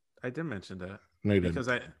match. I did mention that. No, you because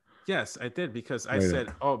didn't. Yes, I did because I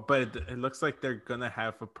said, oh, but it looks like they're going to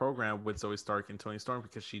have a program with Zoe Stark and Toni Storm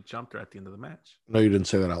because she jumped her at the end of the match. No, you didn't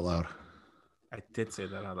say that out loud. I did say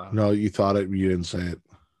that out loud. No, you thought it. You didn't say it.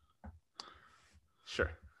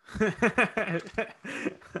 Sure.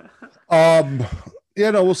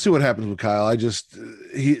 Yeah, no, we'll see what happens with Kyle.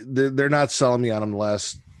 They're not selling me on him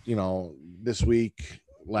this week,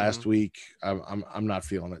 last week. I'm not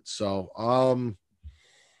feeling it. So,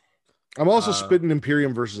 I'm also spitting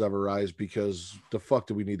Imperium versus Ever-Rise because the fuck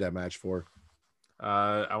do we need that match for?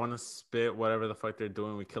 I want to spit whatever the fuck they're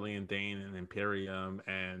doing with Killian Dane and Imperium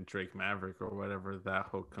and Drake Maverick or whatever that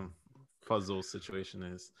whole puzzle situation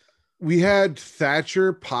is. We had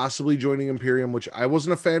Thatcher possibly joining Imperium, which I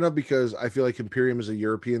wasn't a fan of because I feel like Imperium is a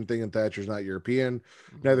European thing and Thatcher's not European.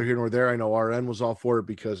 Neither here nor there. I know RN was all for it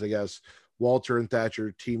because I guess Walter and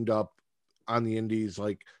Thatcher teamed up on the indies.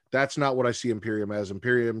 Like, that's not what I see Imperium as.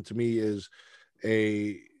 Imperium to me is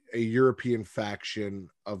a European faction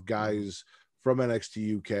of guys from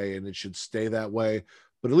NXT UK, and it should stay that way.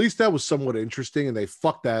 But at least that was somewhat interesting, and they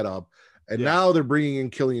fucked that up. And now they're bringing in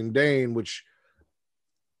Killian Dane, which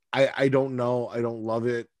I don't know. I don't love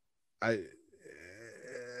it.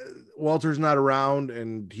 Walter's not around,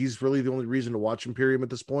 and he's really the only reason to watch Imperium at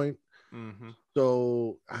this point.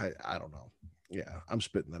 So I don't know. Yeah, I'm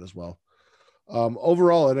spitting that as well.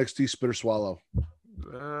 Overall, NXT spit or swallow?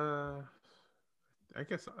 I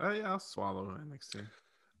guess I'll swallow NXT.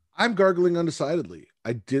 I'm gargling undecidedly.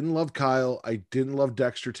 I didn't love Kyle. I didn't love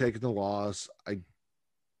Dexter taking the loss. The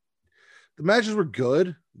matches were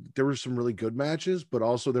good. There were some really good matches, but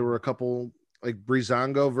also there were a couple like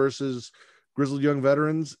Breezango versus Grizzled Young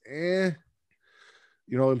Veterans.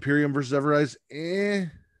 Imperium versus Ever-Rise.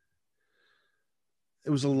 It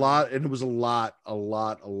was a lot, and it was a lot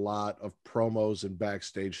of promos and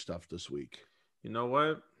backstage stuff this week. You know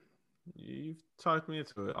what? You've talked me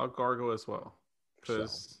into it. I'll gargle as well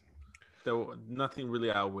because nothing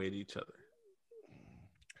really outweighed each other.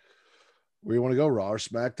 Where you want to go, Raw or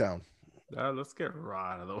SmackDown? Let's get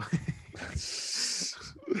Raw out of the way.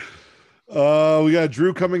 We got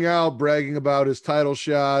Drew coming out bragging about his title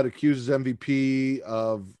shot, accuses MVP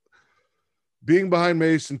of being behind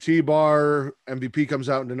Mason T-Bar. MVP comes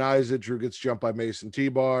out and denies it. Drew gets jumped by Mason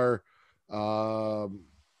T-Bar.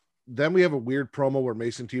 Then we have a weird promo where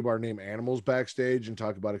Mason T-Bar named animals backstage and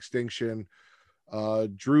talk about extinction.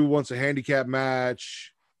 Drew wants a handicap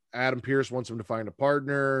match. Adam Pearce wants him to find a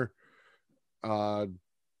partner. We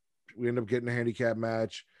end up getting a handicap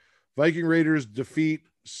match. Viking Raiders defeat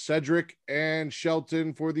Cedric and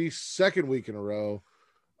Shelton for the second week in a row.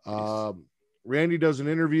 Randy does an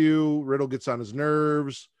interview. Riddle gets on his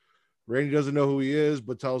nerves. Randy doesn't know who he is,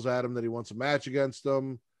 but tells Adam that he wants a match against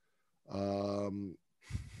him.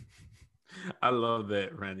 I love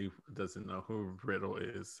that Randy doesn't know who Riddle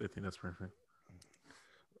is. I think that's perfect.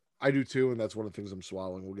 I do too, and that's one of the things I'm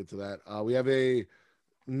swallowing. We'll get to that. We have a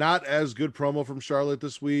not as good promo from Charlotte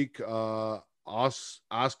this week. Charlotte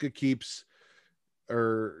keeps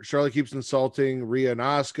insulting Rhea and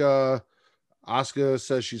Asuka. Asuka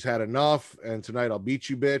says she's had enough, and tonight I'll beat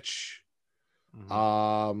you, bitch.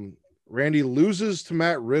 Mm-hmm. Randy loses to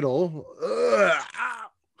Matt Riddle.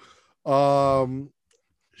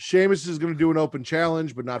 Sheamus is going to do an open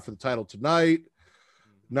challenge, but not for the title tonight.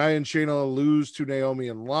 Nia and Shayna lose to Naomi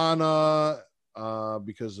and Lana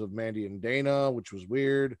because of Mandy and Dana, which was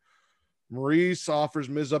weird. Maurice offers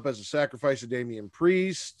Miz up as a sacrifice to Damian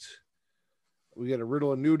Priest. We get a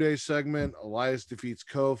Riddle and New Day segment. Elias defeats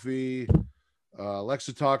Kofi.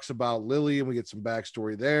 Alexa talks about Lily, and we get some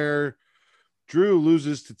backstory there. Drew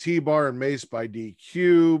loses to T-Bar and Mace by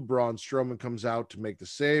DQ. Braun Strowman comes out to make the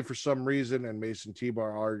save for some reason, and Mace and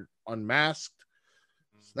T-Bar are unmasked.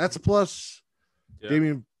 So that's a plus. Yeah.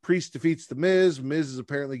 Damian Priest defeats The Miz. Miz is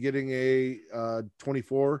apparently getting a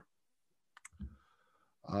 24.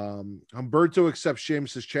 Humberto accepts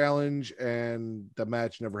Sheamus' challenge, and the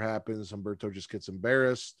match never happens. Humberto just gets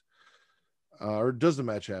embarrassed. Or does the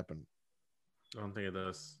match happen? I don't think it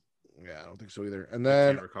does. Yeah, I don't think so either. And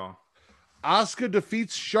then I can't recall. Asuka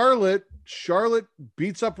defeats Charlotte. Charlotte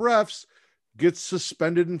beats up refs, gets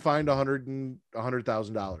suspended and fined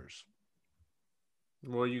 $100,000.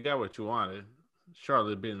 Well, you got what you wanted.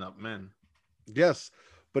 Charlotte beating up men. Yes,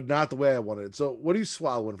 but not the way I wanted it. So what are you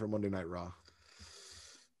swallowing for Monday Night Raw?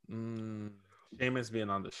 Sheamus being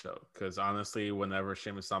on the show, because honestly, whenever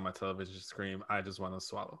Sheamus is on my television screen, I just want to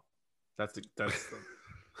swallow. That's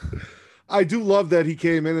I do love that he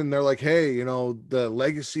came in and they're like, hey, you know, the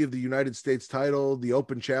legacy of the United States title, the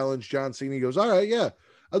open challenge, John Cena. He goes, all right, yeah,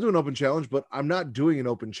 I'll do an open challenge, but I'm not doing an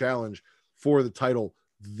open challenge for the title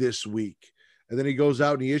this week. And then he goes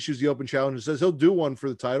out and he issues the open challenge and says he'll do one for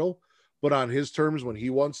the title, but on his terms when he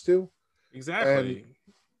wants to. Exactly.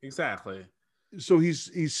 So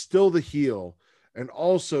he's still the heel and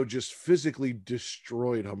also just physically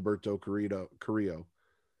destroyed Humberto Carrillo.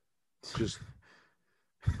 Just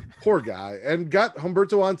poor guy, and got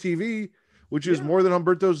Humberto on TV, which is more than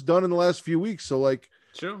Humberto's done in the last few weeks. So like,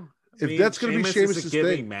 true. If that's going to be Sheamus's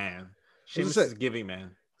thing, man, Sheamus is a giving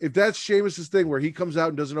man. If that's Sheamus's thing, where he comes out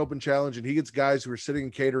and does an open challenge and he gets guys who are sitting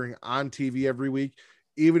and catering on TV every week,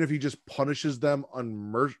 even if he just punishes them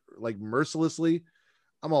mercilessly,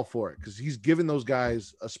 I'm all for it, because he's given those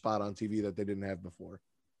guys a spot on TV that they didn't have before.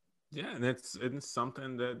 Yeah, and it's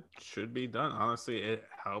something that should be done. Honestly, it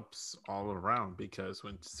helps all around, because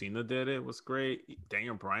when Cena did it, was great.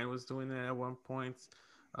 Daniel Bryan was doing it at one point.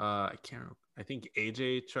 I think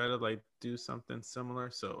AJ tried to do something similar.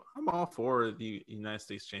 So I'm all for the United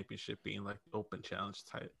States Championship being open challenge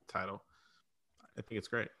title. I think it's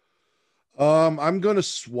great. I'm going to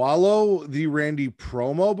swallow the Randy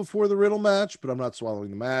promo before the Riddle match, but I'm not swallowing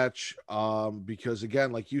the match because,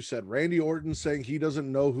 again, like you said, Randy Orton saying he doesn't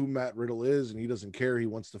know who Matt Riddle is and he doesn't care. He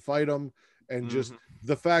wants to fight him. And just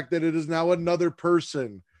the fact that it is now another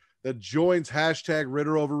person that joins hashtag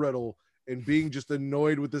Riddle over Riddle and being just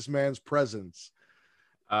annoyed with this man's presence.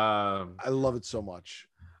 I love it so much.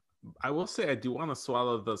 I will say I do want to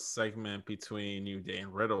swallow the segment between New Day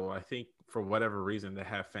and Riddle. I think for whatever reason they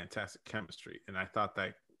have fantastic chemistry, and I thought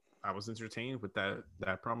that I was entertained with that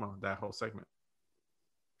promo, that whole segment.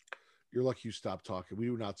 You're lucky you stopped talking. We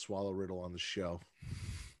do not swallow Riddle on the show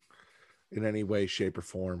in any way, shape, or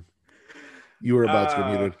form. You were about to get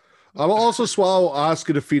muted. I will also swallow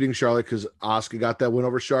Asuka defeating Charlotte, because Asuka got that win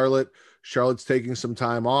over Charlotte. Charlotte's taking some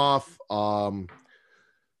time off.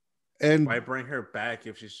 And why bring her back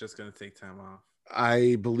if she's just gonna take time off?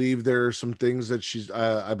 I believe there are some things that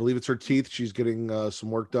I believe it's her teeth. She's getting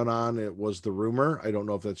some work done on. It was the rumor. I don't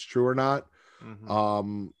know if that's true or not.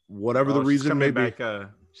 Whatever the reason may be.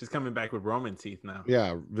 She's coming back with Roman teeth now.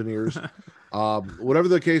 Yeah, veneers. Whatever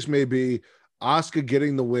the case may be, Asuka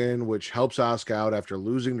getting the win, which helps Asuka out after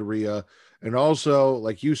losing to Rhea. And also,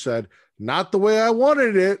 like you said, not the way I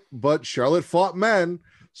wanted it, but Charlotte fought men.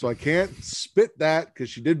 So I can't spit that because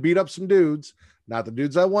she did beat up some dudes. Not the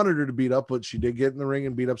dudes I wanted her to beat up, but she did get in the ring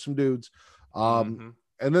and beat up some dudes. And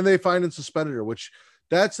then they fined and suspended her, which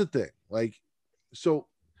that's the thing. Like, so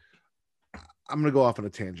I'm going to go off on a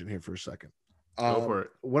tangent here for a second. Go for it.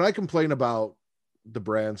 When I complain about the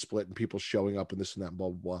brand split and people showing up and this and that, blah,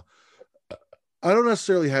 blah, blah, I don't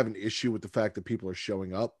necessarily have an issue with the fact that people are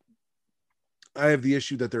showing up. I have the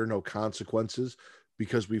issue that there are no consequences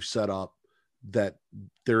because we've set up that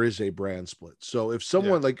there is a brand split. So if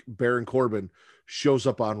someone like Baron Corbin shows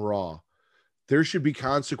up on Raw, there should be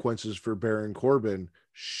consequences for Baron Corbin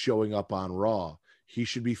showing up on Raw. He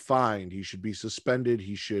should be fined. He should be suspended.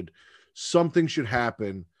 Something should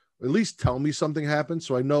happen. At least tell me something happened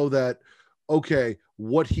so I know that, okay,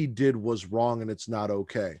 what he did was wrong and it's not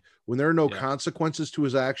okay. When there are no consequences to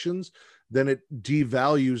his actions, then it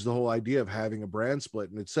devalues the whole idea of having a brand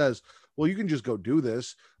split. And it says, well, you can just go do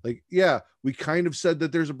this. Like, yeah, we kind of said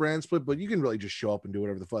that there's a brand split, but you can really just show up and do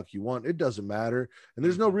whatever the fuck you want. It doesn't matter. And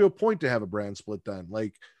there's no real point to have a brand split then.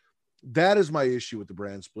 Like, that is my issue with the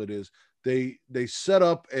brand split is they set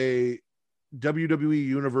up a WWE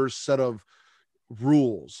universe set of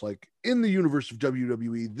rules. Like, in the universe of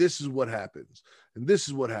WWE, this is what happens and this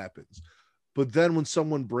is what happens. But then when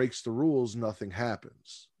someone breaks the rules, nothing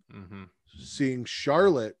happens. Seeing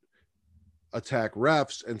Charlotte attack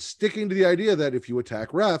refs and sticking to the idea that if you attack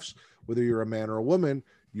refs, whether you're a man or a woman,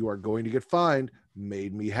 you are going to get fined,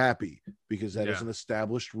 made me happy because that is an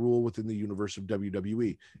established rule within the universe of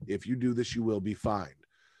WWE. If you do this, you will be fined.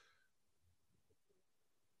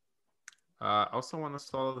 I also want to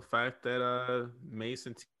follow the fact that Mace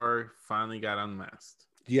and TR finally got unmasked.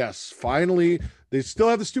 Yes, finally. They still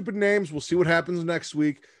have the stupid names. We'll see what happens next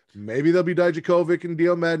week. Maybe they'll be Dijakovic and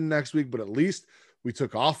Dio Madden next week, but at least we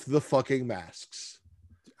took off the fucking masks.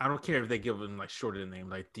 I don't care if they give them like shorter name,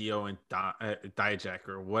 like Dio and Dijak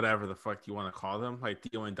or whatever the fuck you want to call them, like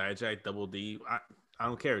Dio and Dijak, Double D. I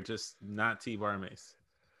don't care, just not T-Bar and Mace.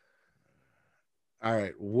 All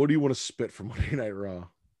right, what do you want to spit from Monday Night Raw?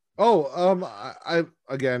 Oh, I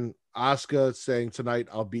again, Asuka saying tonight,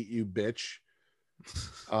 "I'll beat you, bitch."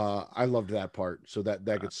 I loved that part, so that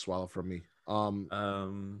gets swallowed from me.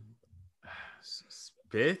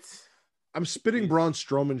 Spit. I'm spitting Braun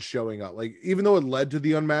Strowman showing up. Like, even though it led to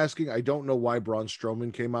the unmasking, I don't know why Braun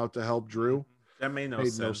Strowman came out to help Drew. That made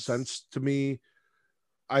no sense to me.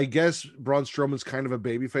 I guess Braun Strowman's kind of a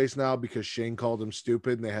babyface now because Shane called him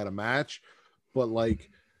stupid and they had a match. But like,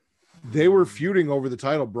 they were feuding over the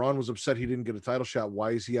title. Braun was upset he didn't get a title shot.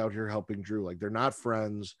 Why is he out here helping Drew? Like, they're not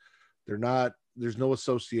friends. There's no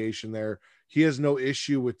association there. He has no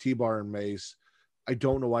issue with T-Bar and Mace. I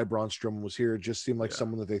don't know why Braun Strowman was here. It just seemed like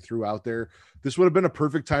someone that they threw out there. This would have been a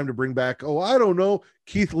perfect time to bring back, I don't know,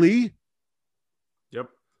 Keith Lee. Yep.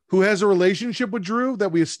 Who has a relationship with Drew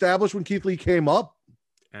that we established when Keith Lee came up.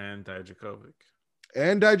 And Dijakovic.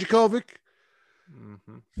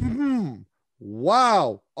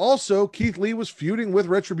 Wow. Also, Keith Lee was feuding with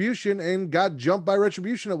Retribution and got jumped by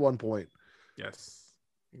Retribution at one point. Yes,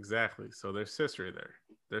 exactly. So there's history there.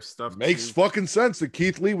 There's stuff. Makes fucking sense that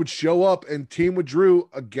Keith Lee would show up and team with Drew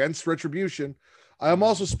against Retribution. I'm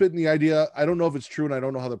also spitting the idea. I don't know if it's true and I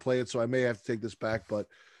don't know how to play it, so I may have to take this back, but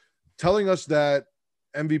telling us that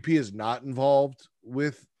MVP is not involved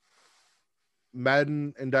with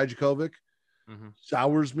Madden and Dijakovic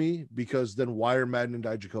sours me, because then why are Madden and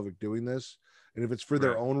Dijakovic doing this? And if it's for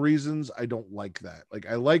their own reasons, I don't like that. Like,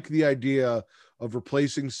 I like the idea of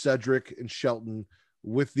replacing Cedric and Shelton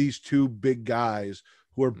with these two big guys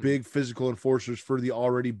who are big physical enforcers for the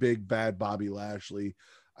already big bad Bobby Lashley.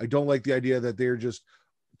 I don't like the idea that they're just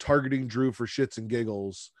targeting Drew for shits and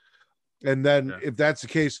giggles. And then if that's the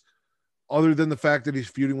case, other than the fact that he's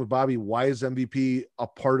feuding with Bobby, why is MVP a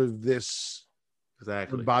part of this?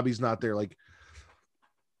 Exactly. When Bobby's not there. Like,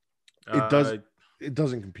 it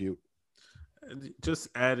doesn't compute. Just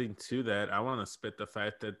adding to that, I want to spit the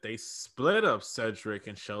fact that they split up Cedric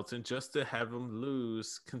and Shelton just to have them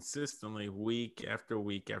lose consistently week after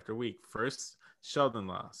week after week. First, Shelton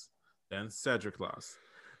lost. Then Cedric lost.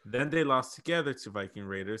 Then they lost together to Viking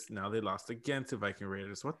Raiders. Now they lost again to Viking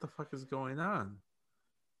Raiders. What the fuck is going on?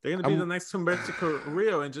 They're going to be the next Humberto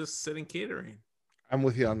Carrillo and just sitting catering. I'm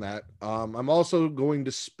with you on that. I'm also going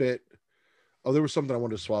to spit Oh, there was something I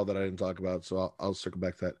wanted to swallow that I didn't talk about, so I'll circle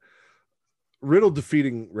back to that. Riddle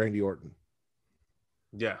defeating Randy Orton.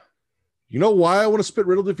 Yeah. You know why I want to spit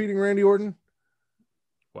Riddle defeating Randy Orton?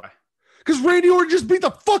 Why? Because Randy Orton just beat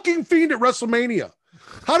the fucking Fiend at WrestleMania.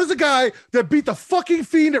 How does a guy that beat the fucking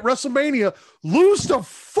Fiend at WrestleMania lose to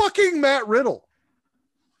fucking Matt Riddle?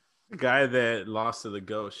 The guy that lost to the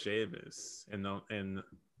GOAT, Sheamus, in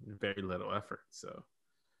very little effort. So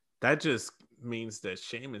that just means that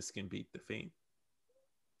Sheamus can beat the Fiend.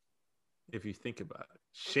 If you think about it,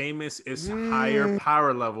 Sheamus is higher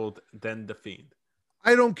power leveled than the Fiend.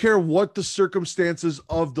 I don't care what the circumstances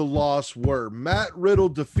of the loss were. Matt Riddle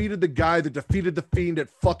defeated the guy that defeated the Fiend at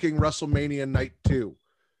fucking WrestleMania Night 2.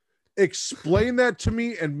 Explain that to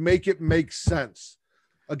me and make it make sense.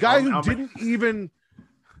 A guy who didn't even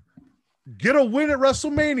get a win at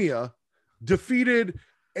WrestleMania defeated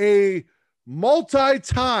a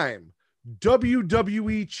multi-time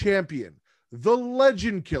WWE champion, the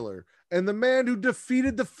Legend Killer, and the man who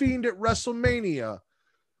defeated the Fiend at WrestleMania.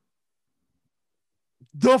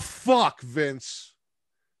 The fuck, Vince?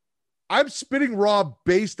 I'm spitting Raw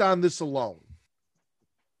based on this alone.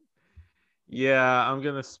 Yeah, I'm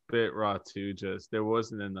gonna spit Raw too. Just there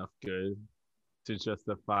wasn't enough good to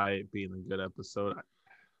justify it being a good episode.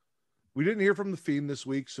 We didn't hear from the Fiend this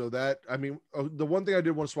week, so that, I mean, the one thing I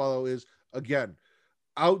did want to swallow is, again,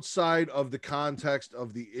 outside of the context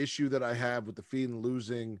of the issue that I have with the Fiend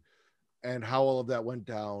losing and how all of that went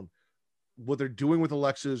down, what they're doing with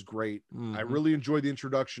Alexa is great. Mm-hmm. I really enjoyed the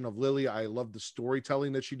introduction of Lily. I love the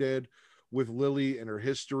storytelling that she did with Lily and her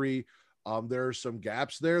history. There are some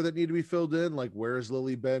gaps there that need to be filled in, like where has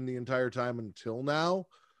Lily been the entire time until now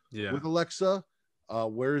with Alexa?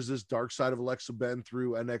 Where is this dark side of Alexa been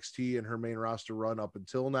through NXT and her main roster run up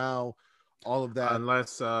until now? All of that.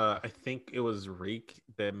 Unless I think it was Reek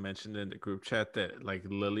that mentioned in the group chat that like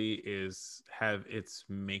Lily it's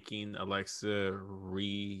making Alexa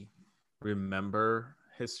remember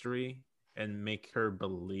history and make her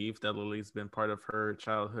believe that Lily's been part of her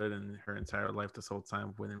childhood and her entire life this whole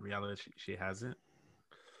time, when in reality she hasn't.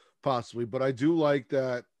 Possibly, but I do like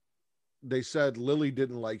that they said Lily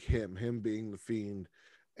didn't like him being the Fiend,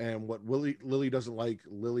 and what Lily doesn't like,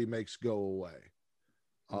 Lily makes go away.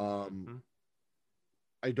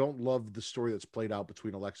 I don't love the story that's played out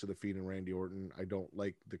between Alexa the Fiend and Randy Orton. I don't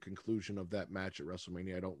like the conclusion of that match at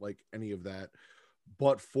WrestleMania. I don't like any of that.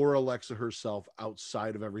 But for Alexa herself,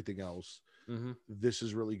 outside of everything else, this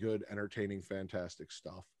is really good, entertaining, fantastic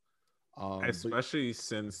stuff. Especially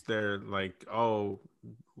since they're like, oh,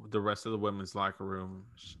 the rest of the women's locker room,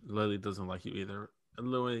 Lily doesn't like you either,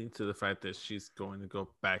 alluding to the fact that she's going to go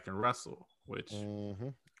back and wrestle, which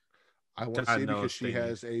I want to see because she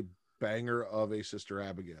has a banger of a Sister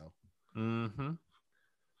Abigail.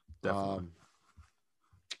 Definitely.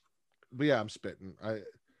 But yeah, I'm spitting.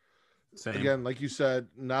 Same. Again, like you said,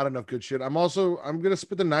 not enough good shit. I'm gonna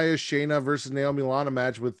spit the Nia Shayna versus Naomi Lana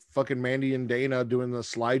match with fucking Mandy and Dana doing the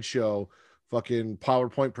slideshow fucking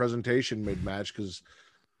PowerPoint presentation mid-match, because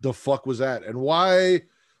the fuck was that? And why?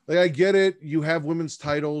 Like, I get it, you have women's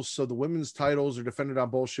titles, so the women's titles are defended on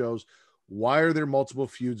both shows. Why are there multiple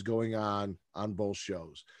feuds going on both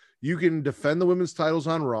shows? You can defend the women's titles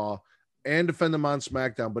on Raw and defend them on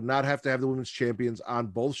SmackDown, but not have to have the women's champions on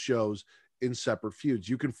both shows in separate feuds.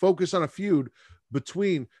 You can focus on a feud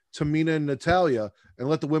between Tamina and Natalya and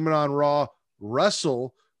let the women on Raw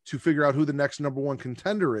wrestle to figure out who the next number one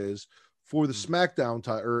contender is for the SmackDown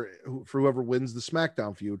or for whoever wins the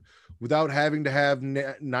SmackDown feud, without having to have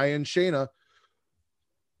Nia and Shayna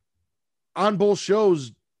on both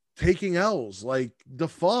shows taking L's. Like, the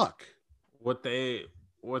fuck?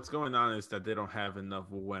 What's going on is that they don't have enough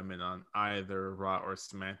women on either Raw or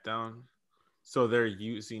SmackDown. So they're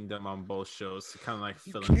using them on both shows to kind of like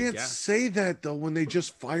fill in the gap. You can't say that though when they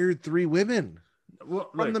just fired 3 women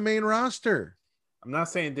from the main roster. I'm not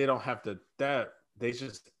saying they don't have that. They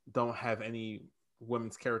just don't have any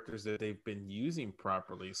women's characters that they've been using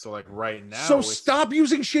properly. So like right now, so stop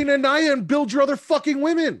using Shayna and Nia and build your other fucking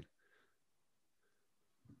women.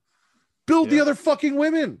 Build the other fucking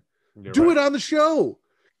women. Do it on the show.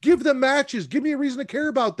 Give them matches. Give me a reason to care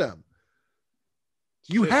about them.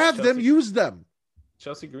 You have Chelsea, them, use them.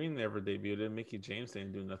 Chelsea Green never debuted, and Mickie James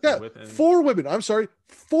didn't do nothing with it. 4 women. I'm sorry.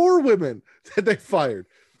 4 women that they fired.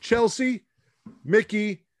 Chelsea,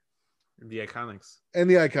 Mickie, the Iconics. And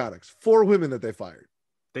the Iconics. 4 women that they fired.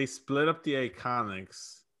 They split up the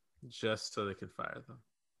Iconics just so they could fire them.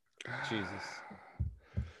 Jesus.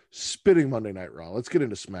 Spitting Monday Night Raw. Let's get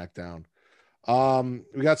into SmackDown.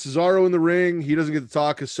 We got Cesaro in the ring. He doesn't get to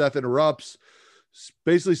talk because Seth interrupts.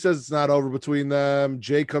 Basically says it's not over between them.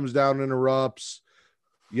 Jay comes down and interrupts.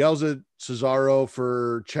 yells at Cesaro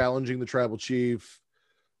for challenging the tribal chief.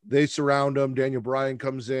 They surround him. Daniel Bryan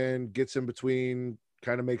comes in, gets in between,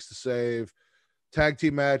 kind of makes the save. Tag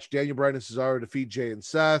team match. Daniel Bryan and Cesaro defeat Jay and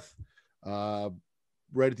Seth.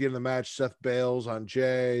 Right at the end of the match, Seth bails on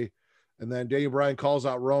Jay. And then Daniel Bryan calls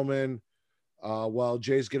out Roman while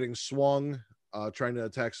Jay's getting swung, trying to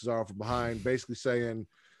attack Cesaro from behind, basically saying,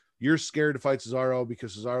 you're scared to fight Cesaro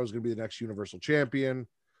because Cesaro is going to be the next Universal Champion.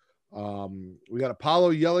 We got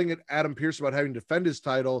Apollo yelling at Adam Pearce about having to defend his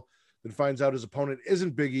title, then finds out his opponent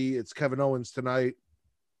isn't Big E, it's Kevin Owens tonight.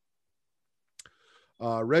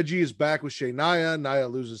 Reggie is back with Shea Nia. Nia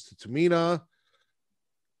loses to Tamina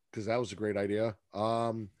because that was a great idea.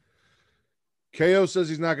 KO says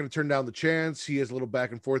he's not going to turn down the chance. He has a little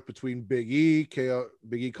back and forth between Big E.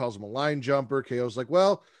 Big E calls him a line jumper. KO's like,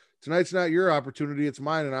 well, tonight's not your opportunity. It's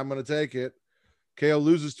mine, and I'm going to take it. KO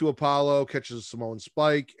loses to Apollo, catches a Samoan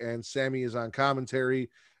spike, and Sammy is on commentary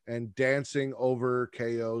and dancing over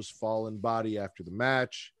KO's fallen body after the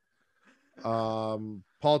match.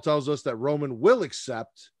 Paul tells us that Roman will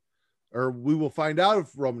accept, or we will find out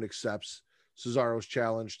if Roman accepts Cesaro's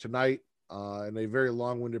challenge tonight in a very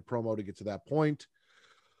long-winded promo to get to that point.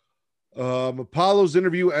 Apollo's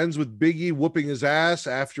interview ends with Big E whooping his ass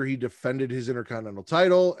after he defended his Intercontinental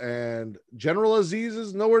title, and General Aziz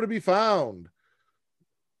is nowhere to be found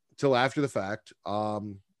till after the fact.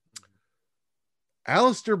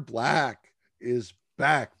 Aleister Black is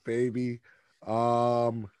back, baby. We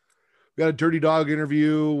got a Dirty Dog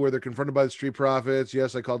interview where they're confronted by the Street Profits.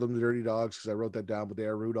 Yes, I called them the Dirty Dogs because I wrote that down, but they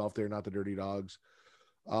are Rudolph. They're not the Dirty Dogs.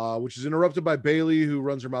 Which is interrupted by Bayley, who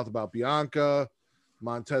runs her mouth about Bianca.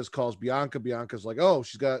 Montez calls Bianca. Bianca's like, oh,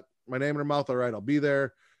 she's got my name in her mouth. All right, I'll be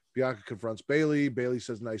there. Bianca confronts Bayley. Bayley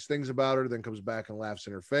says nice things about her, then comes back and laughs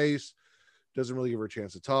in her face. Doesn't really give her a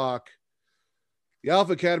chance to talk. The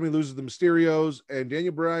Alpha Academy loses the Mysterios, and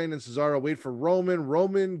Daniel Bryan and Cesaro wait for Roman.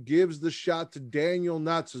 Roman gives the shot to Daniel,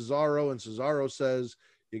 not Cesaro, and Cesaro says,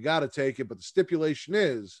 you got to take it, but the stipulation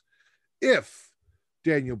is, if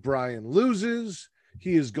Daniel Bryan loses,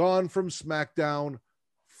 he is gone from SmackDown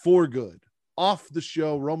for good. Off the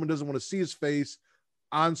show. Roman doesn't want to see his face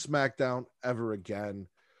on SmackDown ever again.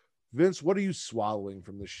 Vince, what are you swallowing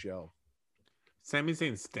from this show? Sami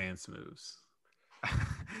Zayn's dance moves.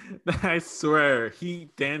 I swear he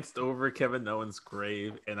danced over Kevin Owens'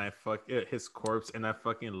 grave and his corpse, and I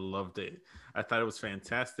fucking loved it. I thought it was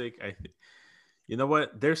fantastic. You know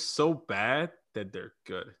what? They're so bad that they're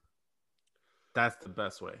good. That's the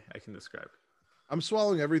best way I can describe it. I'm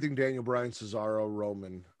swallowing everything Daniel Bryan, Cesaro,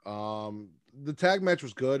 Roman. The tag match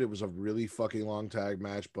was good. It was a really fucking long tag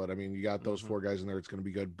match, but I mean, you got those four guys in there. It's going to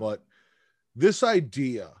be good. But this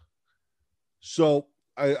idea, so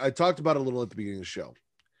I talked about it a little at the beginning of the show.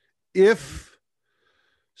 If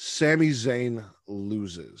Sami Zayn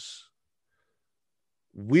loses,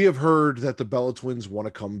 we have heard that the Bella Twins want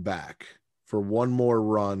to come back for one more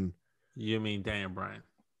run. You mean Daniel Bryan?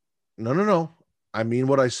 No. I mean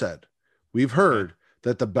what I said. We've heard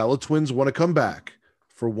that the Bella Twins want to come back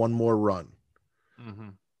for one more run. Mm-hmm.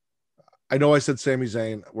 I know I said Sami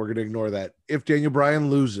Zayn. We're going to ignore that. If Daniel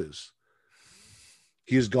Bryan loses,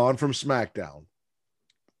 he is gone from SmackDown.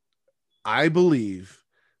 I believe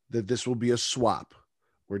that this will be a swap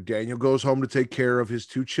where Daniel goes home to take care of his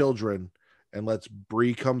two children and lets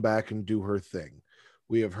Brie come back and do her thing.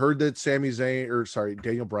 We have heard that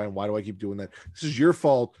Daniel Bryan. Why do I keep doing that? This is your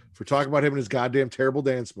fault for talking about him and his goddamn terrible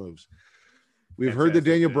dance moves. We've heard that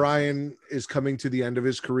Daniel Bryan is coming to the end of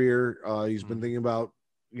his career. He's been thinking about,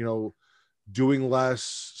 doing less,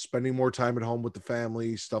 spending more time at home with the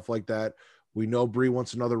family, stuff like that. We know Brie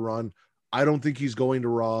wants another run. I don't think he's going to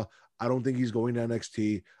Raw. I don't think he's going to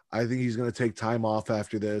NXT. I think he's going to take time off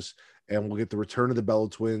after this, and we'll get the return of the Bella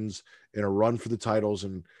Twins in a run for the titles,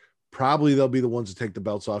 and probably they'll be the ones to take the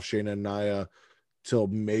belts off Shayna and Nia till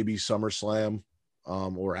maybe SummerSlam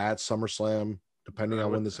or at SummerSlam, depending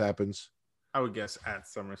on when this happens. I would guess at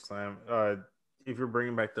SummerSlam. If you're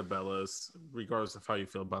bringing back the Bellas, regardless of how you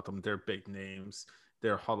feel about them, they're big names.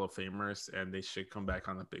 They're Hall of Famers, and they should come back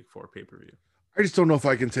on the Big Four pay-per-view. I just don't know if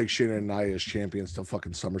I can take Shayna and Nia as champions till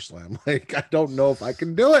fucking SummerSlam. Like, I don't know if I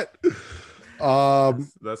can do it.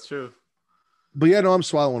 That's true. But yeah, no, I'm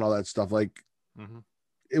swallowing all that stuff. Like,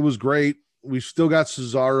 It was great. We've still got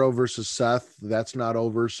Cesaro versus Seth. That's not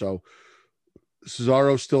over. So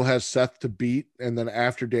Cesaro still has Seth to beat. And then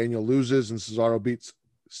after Daniel loses and Cesaro beats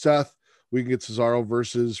Seth, we can get Cesaro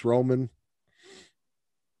versus Roman.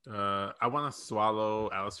 I want to swallow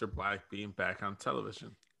Aleister Black being back on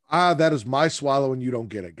television. That is my swallow and you don't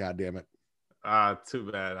get it. God damn it. Too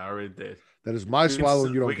bad. I already did. That is my swallow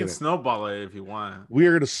and you don't get it. We can snowball it if you want. We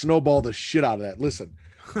are going to snowball the shit out of that. Listen,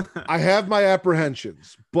 I have my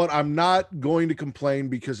apprehensions, but I'm not going to complain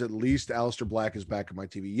because at least Aleister Black is back on my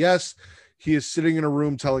TV. Yes, he is sitting in a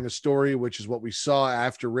room telling a story, which is what we saw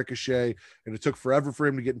after Ricochet, and it took forever for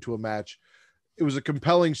him to get into a match. It was a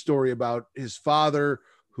compelling story about his father,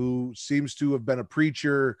 who seems to have been a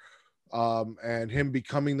preacher, and him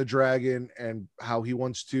becoming the dragon, and how he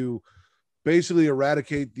wants to basically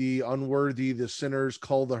eradicate the unworthy, the sinners,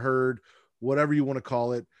 call the herd, whatever you want to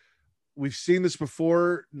call it. We've seen this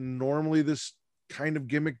before. Normally, this kind of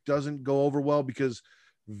gimmick doesn't go over well because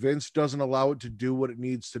Vince doesn't allow it to do what it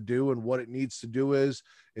needs to do. And what it needs to do is,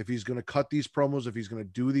 if he's going to cut these promos, if he's going to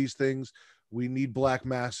do these things, we need black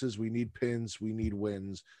masses, we need pins, we need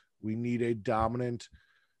wins, we need a dominant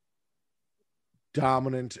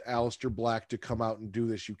Aleister Black to come out and do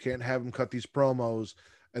this. You can't have him cut these promos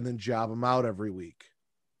and then job him out every week.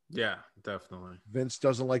 Yeah, definitely. Vince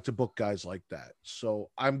doesn't like to book guys like that. So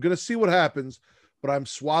I'm going to see what happens, but I'm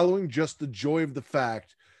swallowing just the joy of the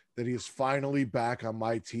fact that he is finally back on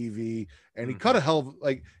my TV. And he cut it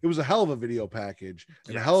was a hell of a video package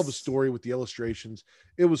and a hell of a story with the illustrations.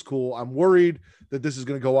 It was cool. I'm worried that this is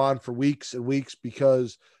going to go on for weeks and weeks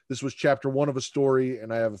because this was chapter 1 of a story.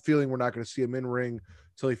 And I have a feeling we're not going to see him in ring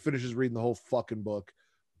until he finishes reading the whole fucking book,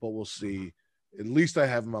 but we'll see. At least I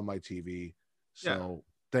have him on my TV. So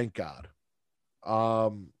thank God.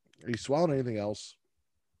 Are you swallowing anything else?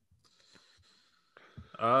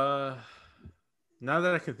 Now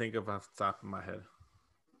that I can think of off the top of my head,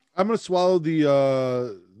 I'm gonna swallow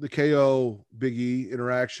the KO Big E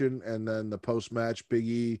interaction and then the post match Big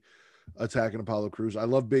E attacking Apollo Crews. I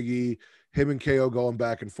love Big E. Him and KO going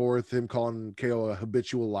back and forth. Him calling KO a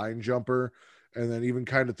habitual line jumper, and then even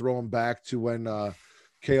kind of throwing back to when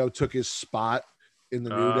KO took his spot in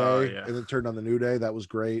the New Day and then turned on the New Day. That was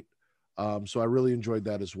great. So I really enjoyed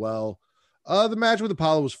that as well. The match with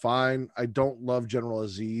Apollo was fine. I don't love General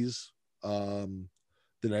Aziz.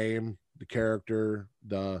 The name, the character,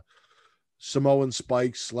 the Samoan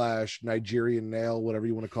Spike / Nigerian Nail, whatever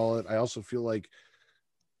you want to call it. I also feel like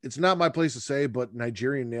it's not my place to say, but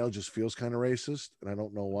Nigerian Nail just feels kind of racist, and I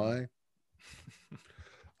don't know why.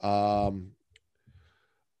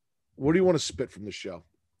 What do you want to spit from the show?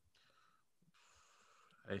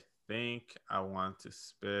 I think I want to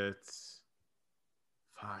spit.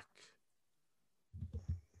 Fuck.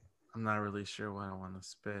 I'm not really sure what I want to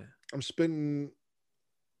spit. I'm spitting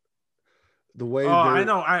the way. I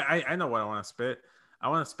know. I know what I want to spit. I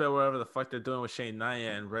want to spit whatever the fuck they're doing with Shane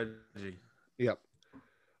Nia and Reggie. Yep.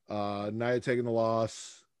 Nia taking the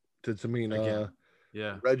loss to Tamina. Again.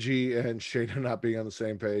 Yeah. Reggie and Shayna not being on the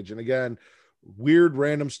same page. And again, weird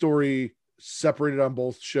random story separated on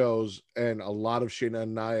both shows and a lot of Shayna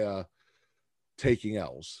and Nia taking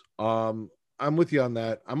L's. I'm with you on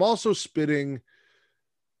that. I'm also spitting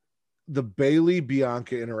the Bayley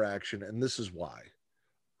Bianca interaction, and this is why.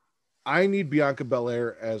 I need Bianca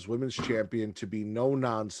Belair as women's champion to be no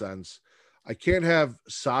nonsense. I can't have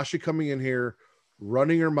Sasha coming in here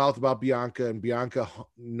running her mouth about Bianca and Bianca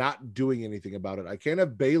not doing anything about it. I can't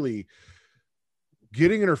have Bayley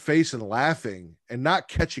getting in her face and laughing and not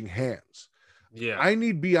catching hands. Yeah. I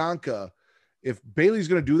need Bianca, if Bayley's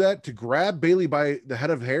going to do that, to grab Bayley by the head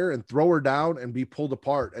of hair and throw her down and be pulled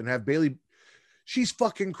apart and have Bayley, she's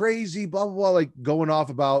fucking crazy, blah, blah, blah, like going off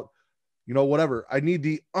about, whatever. I need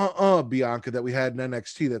the Bianca that we had in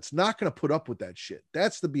NXT that's not going to put up with that shit.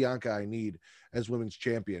 That's the Bianca I need as women's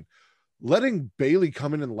champion. Letting Bayley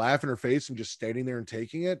come in and laugh in her face and just standing there and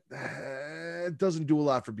taking it, it doesn't do a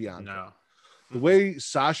lot for Bianca. No. The way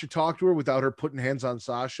Sasha talked to her without her putting hands on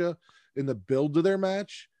Sasha in the build to their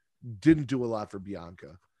match didn't do a lot for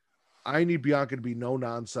Bianca. I need Bianca to be no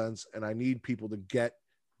nonsense, and I need people to get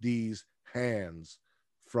these hands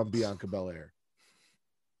from Bianca Belair.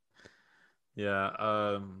 Yeah,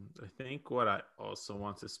 I think what I also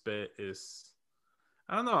want to spit is,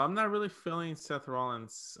 I don't know, I'm not really feeling Seth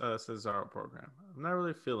Rollins' Cesaro program. I'm not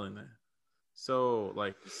really feeling it. So,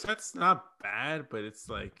 like, Seth's not bad, but it's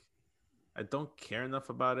like, I don't care enough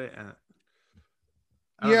about it. And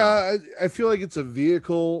I feel like it's a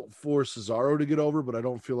vehicle for Cesaro to get over, but I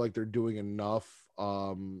don't feel like they're doing enough.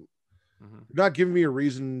 Not giving me a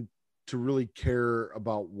reason to really care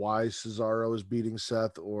about why Cesaro is beating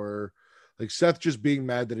Seth, or like Seth just being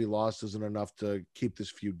mad that he lost isn't enough to keep this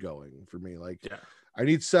feud going for me. Like, I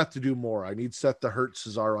need Seth to do more. I need Seth to hurt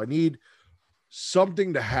Cesaro. I need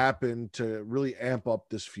something to happen to really amp up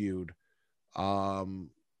this feud.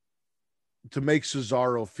 To make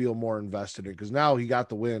Cesaro feel more invested in, because now he got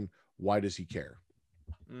the win. Why does he care?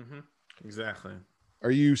 Exactly. Are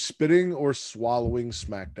you spitting or swallowing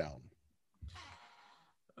SmackDown?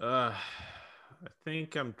 I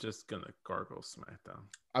think I'm just gonna gargle SmackDown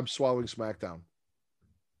I'm swallowing SmackDown.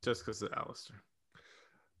 just because of Aleister.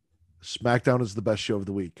 SmackDown is the best show of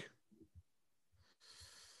the week.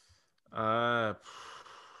 I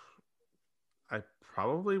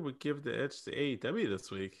probably would give the edge to AEW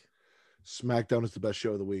this week. SmackDown is the best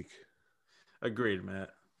show of the week. Agreed,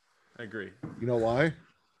 Matt. Agreed. You know why?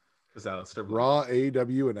 Because Aleister Black. Raw,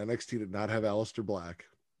 AEW, and NXT did not have Aleister Black.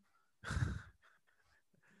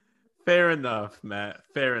 Fair enough, Matt.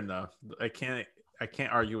 Fair enough. I can't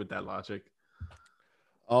argue with that logic.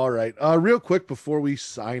 All right. Real quick before we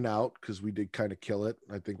sign out, because we did kind of kill it.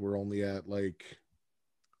 I think we're only at like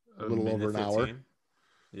a little over an 15. hour.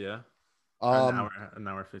 Yeah. An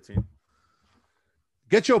hour 15.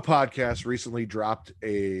 Get Yo podcast recently dropped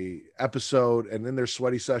a episode, and in their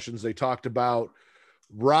sweaty sessions, they talked about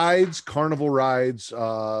carnival rides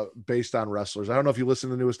based on wrestlers. I don't know if you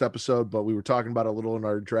listened to the newest episode, but we were talking about it a little in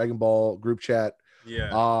our Dragon Ball group chat.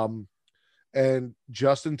 Yeah. And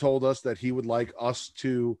Justin told us that he would like us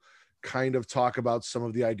to kind of talk about some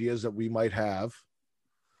of the ideas that we might have.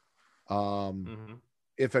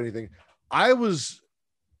 If anything, I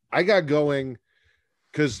got going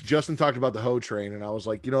because Justin talked about the Ho train, and I was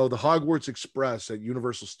like, the Hogwarts Express at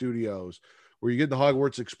Universal Studios, where you get the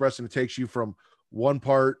Hogwarts Express and it takes you from one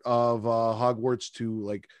part of Hogwarts to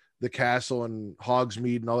like the castle and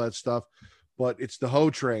Hogsmeade and all that stuff, but it's the Ho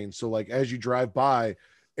train. So like as you drive by,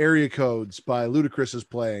 Area Codes by Ludacris is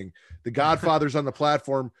playing, the Godfather's on the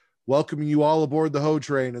platform welcoming you all aboard the Ho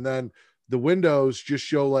train, and then the windows just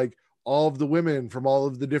show like all of the women from all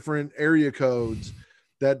of the different area codes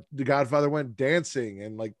that the Godfather went dancing,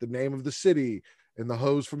 and like the name of the city and the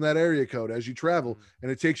hoes from that area code as you travel.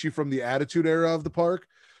 And it takes you from the Attitude Era of the park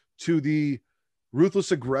to the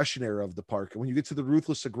Ruthless Aggression Era of the park. And when you get to the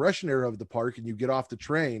Ruthless Aggression Era of the park and you get off the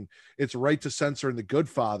train, it's Right to Censor and the Good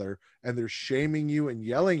Father, and they're shaming you and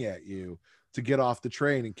yelling at you to get off the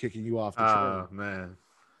train and kicking you off the train. Oh man.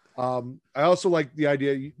 I also like the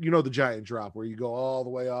idea, the giant drop where you go all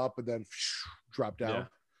the way up and then drop down. Yeah.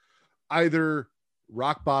 Either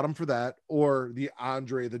rock bottom for that or the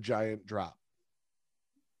Andre the Giant drop.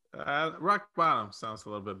 Rock bottom sounds a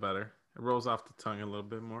little bit better. It rolls off the tongue a little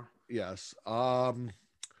bit more. Yes.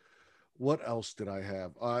 What else did I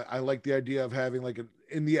have? I like the idea of having like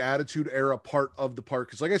in the Attitude Era part of the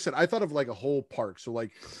park. Cause like I said, I thought of like a whole park. So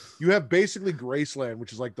like you have basically Graceland,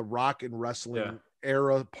 which is like the rock and wrestling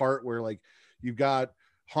era part where like you've got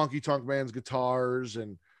Honky Tonk Man's guitars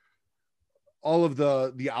and all of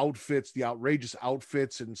the outfits, the outrageous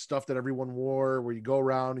outfits and stuff that everyone wore, where you go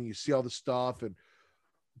around and you see all the stuff, and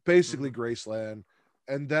basically Graceland.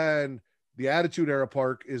 And then the Attitude Era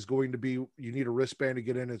park is going to be, you need a wristband to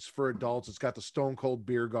get in. It's for adults. It's got the Stone Cold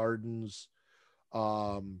Beer Gardens.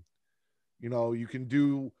 You can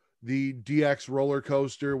do the DX roller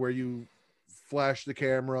coaster where you flash the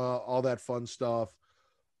camera, all that fun stuff.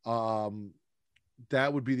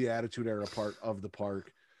 That would be the Attitude Era part of the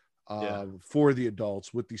park for the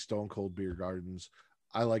adults with the Stone Cold Beer Gardens.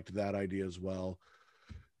 I liked that idea as well.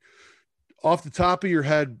 Off the top of your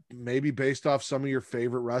head, maybe based off some of your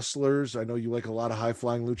favorite wrestlers, I know you like a lot of high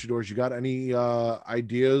flying luchadors. You got any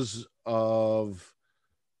ideas of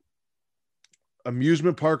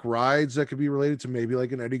amusement park rides that could be related to maybe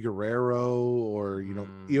like an Eddie Guerrero or,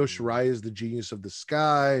 Io Shirai is the genius of the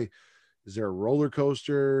sky? Is there a roller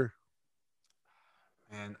coaster?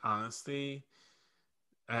 And honestly,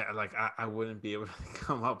 I wouldn't be able to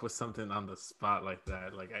come up with something on the spot like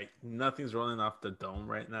that. Like nothing's rolling off the dome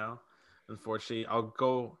right now. Unfortunately, I'll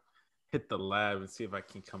go hit the lab and see if I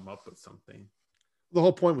can come up with something. The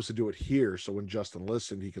whole point was to do it here, so when Justin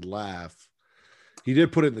listened, he could laugh. He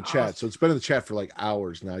did put it in the chat, so it's been in the chat for like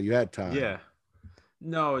hours now. You had time. Yeah.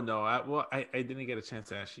 No. I didn't get a chance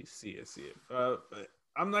to actually see it.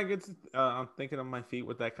 I'm not good. I'm thinking on my feet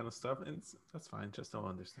with that kind of stuff, and that's fine. Just don't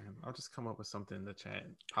understand. I'll just come up with something in the chat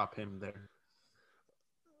and pop him there.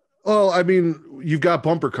 Well, I mean, you've got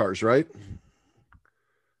bumper cars, right?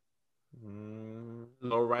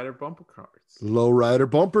 Lowrider bumper cars. Lowrider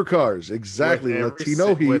bumper cars, exactly.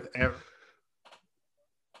 Latino heat.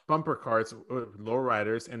 Bumper cars with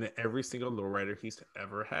lowriders, and every single lowrider he's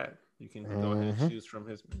ever had. You can go ahead and choose from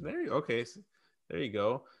his. There you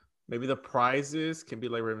go. Maybe the prizes can be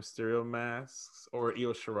like Rey Mysterio masks or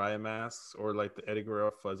Io Shirai masks or like the Eddie Guerrero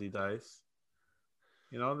fuzzy dice.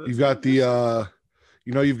 You've got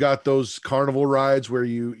you've got those carnival rides where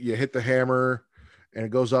you hit the hammer and it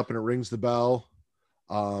goes up and it rings the bell.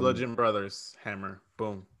 Bludgeon Brothers hammer,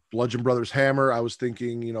 boom. Bludgeon Brothers hammer. I was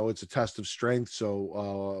thinking, it's a test of strength.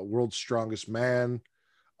 So, World's Strongest Man.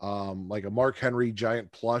 like a Mark Henry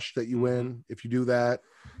giant plush that you win if you do that.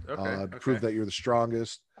 Okay. To prove that you're the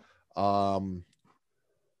strongest.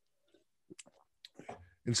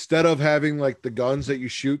 Instead of having like the guns that you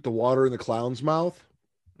shoot the water in the clown's mouth,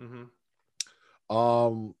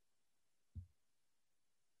 who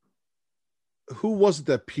was it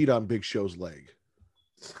that peed on Big Show's leg?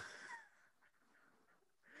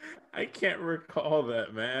 I can't recall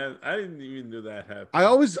that, man. I didn't even know that happened. I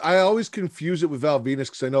always confuse it with Val Venus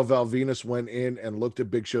because I know Val Venus went in and looked at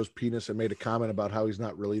Big Show's penis and made a comment about how he's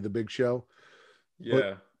not really the Big Show.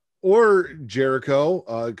 Yeah. Or Jericho,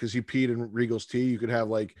 because he peed in Regal's tea. You could have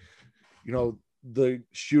like, you know, the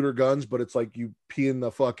shooter guns, but it's like you pee in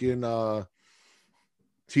the fucking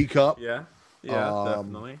teacup. Yeah. Yeah,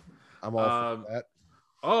 definitely. I'm all for that.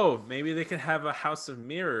 Oh, maybe they can have a house of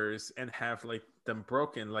mirrors and have like them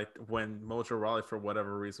broken, like when Mojo Rawley, for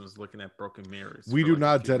whatever reason, was looking at broken mirrors. We do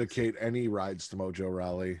not dedicate any rides to Mojo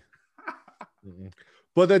Rawley.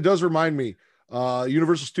 But that does remind me,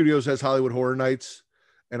 Universal Studios has Hollywood Horror Nights,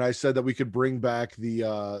 and I said that we could bring back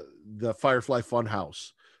the Firefly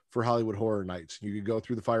Funhouse for Hollywood Horror Nights. You could go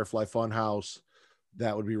through the Firefly Funhouse.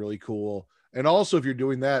 That would be really cool. And also, if you're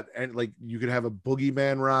doing that, and like you could have a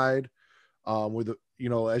Boogeyman ride, with the, you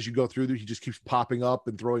know, as you go through there, he just keeps popping up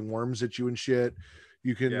and throwing worms at you and shit.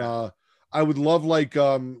 You can I would love like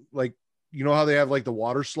you know how they have like the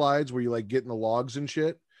water slides where you like get in the logs and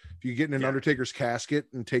shit. If you get in an Undertaker's casket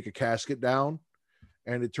and take a casket down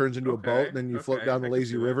and it turns into a boat, and then you float down the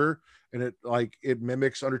lazy river, and it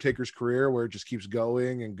mimics Undertaker's career where it just keeps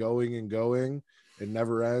going and going and going. It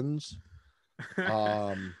never ends.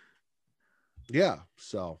 Yeah,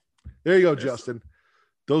 so there you go, Justin.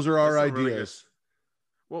 Those are our ideas.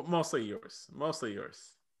 Really, well, mostly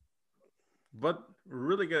yours, but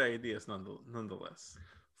really good ideas nonetheless.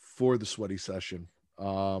 For the sweaty session,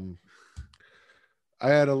 I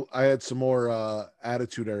had some more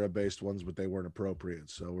Attitude Era based ones, but they weren't appropriate,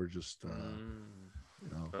 so we're just you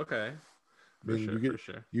know. Okay. For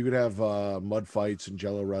sure. You could have mud fights and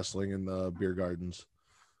Jello wrestling in the beer gardens.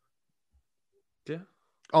 Yeah.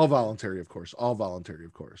 All voluntary, of course.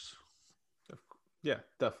 Yeah,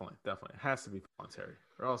 definitely. It has to be voluntary,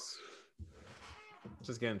 or else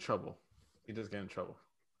just get in trouble. You just get in trouble.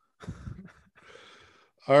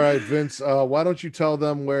 All right, Vince, why don't you tell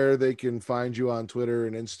them where they can find you on Twitter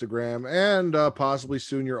and Instagram, and possibly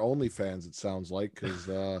soon your OnlyFans, it sounds like, because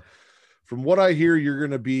from what I hear, you're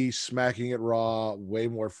going to be smacking it raw way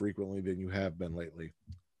more frequently than you have been lately.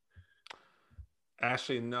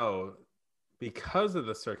 Actually, no. Because of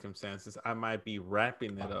the circumstances, I might be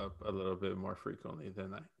wrapping it up a little bit more frequently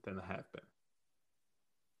than I have been.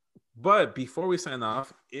 But before we sign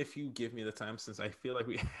off, if you give me the time, since I feel like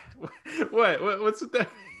we what's with that?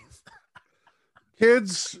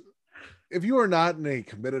 Kids, if you are not in a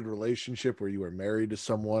committed relationship where you are married to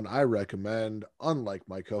someone, I recommend, unlike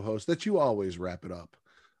my co-host, that you always wrap it up.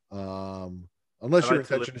 Unless your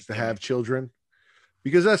intention is to have children,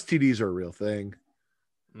 because STDs are a real thing.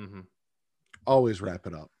 Always wrap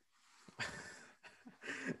it up.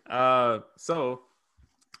 So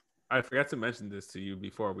I forgot to mention this to you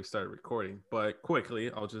before we started recording, but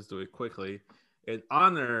quickly, I'll just do it quickly. In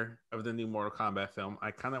honor of the new Mortal Kombat film,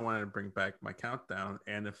 I kind of wanted to bring back my countdown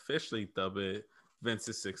and officially dub it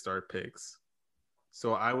Vince's 6-star picks.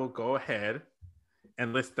 So I will go ahead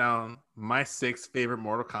and list down my 6 favorite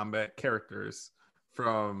Mortal Kombat characters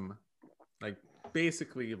from like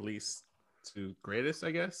basically least to greatest,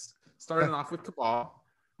 I guess. Starting off with Cabal.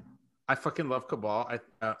 I fucking love Cabal.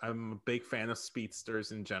 I'm a big fan of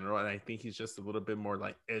speedsters in general, and I think he's just a little bit more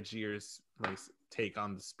like edgier like take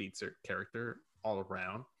on the speedster character all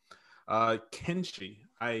around. Kenshi,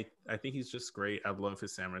 I think he's just great. I love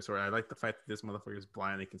his samurai sword. I like the fact that this motherfucker is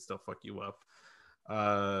blind and can still fuck you up.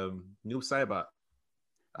 Noob Saibot.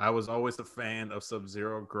 I was always a fan of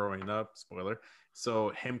Sub-Zero growing up. Spoiler. So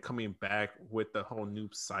him coming back with the whole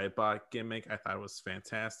Noob Saibot gimmick, I thought was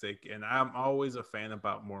fantastic. And I'm always a fan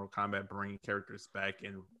about Mortal Kombat bringing characters back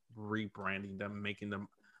and rebranding them, making them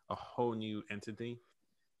a whole new entity.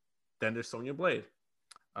 Then there's Sonya Blade.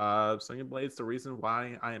 Sonya Blade's the reason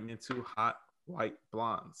why I am into hot white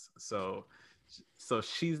blondes. So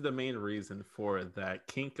she's the main reason for that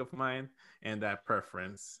kink of mine and that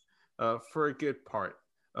preference for a good part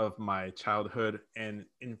of my childhood and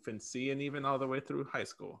infancy, and even all the way through high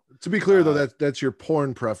school. To be clear, though, that's your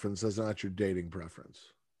porn preference. That's not your dating preference.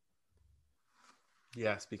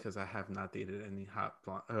 Yes, because I have not dated any hot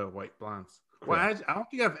white blondes. Well, I don't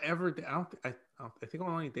think I've ever. I think I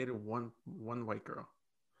only dated one white girl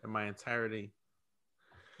in my entirety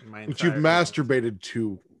my Which you've entire masturbated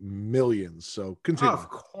to millions. So continue. Of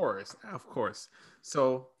course, of course.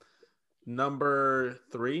 So number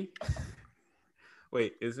 3.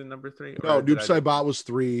 Wait, is it number 3 No, or did Noob I? Saibot was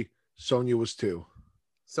 3. Sonya was 2.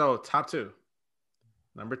 So top 2.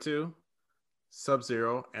 Number 2,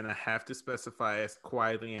 Sub-Zero, and I have to specify as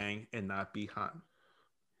Kuai Liang and not Bi-Han.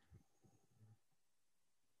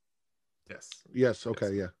 Yes. Yes.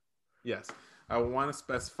 Okay. Yes. Yes. I want to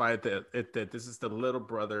specify that this is the little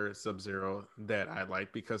brother Sub-Zero that I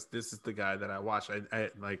like because this is the guy that I watch. I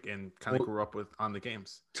like and kind of grew up with on the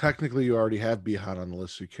games. Technically, you already have Bi-Han on the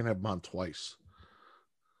list, so you can't have him on twice.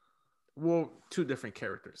 Well, 2 different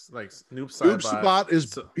characters. Like Noob Noob Saibot Saibot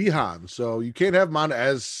is Bi-Han, so you can't have him on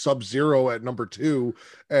as Sub-Zero at number 2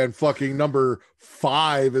 and fucking number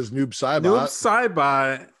 5 is Noob Saibot. Noob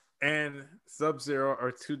Saibot and Sub-Zero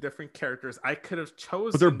are 2 different characters. I could have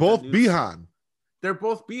chosen, but they're both Bi-Han. They're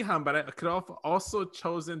both Bi-Han, but I could have also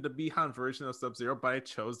chosen the Bi-Han version of Sub-Zero, but I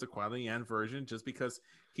chose the Kuai Liang version just because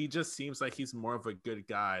he just seems like he's more of a good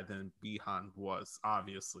guy than Bi-Han was,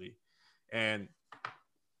 obviously. And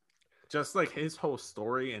just like his whole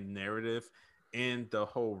story and narrative in the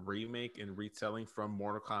whole remake and retelling from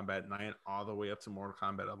Mortal Kombat 9 all the way up to Mortal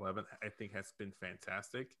Kombat 11, I think has been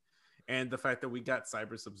fantastic. And the fact that we got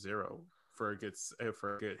Cyber Sub-Zero for a good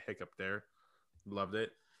hiccup there, loved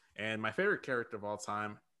it. And my favorite character of all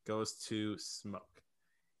time goes to Smoke.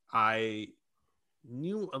 I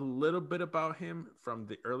knew a little bit about him from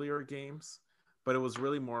the earlier games, but it was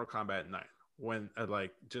really Mortal Kombat 9 when I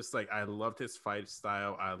I loved his fight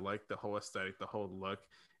style. I liked the whole aesthetic, the whole look,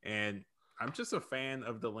 and I'm just a fan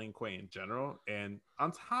of the Lin Kuei in general. And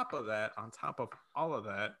on top of all of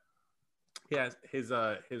that, he has his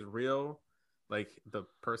real, like, the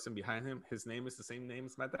person behind him, his name is the same name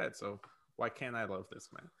as my dad. So why can't I love this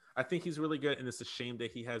man? I think he's really good, and it's a shame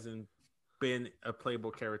that he hasn't been a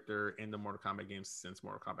playable character in the Mortal Kombat games since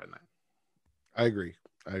Mortal Kombat 9. I agree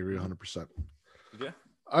 100%. Yeah.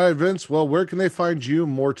 All right, Vince. Well, where can they find you?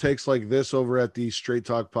 More takes like this over at the Straight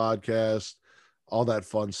Talk podcast, all that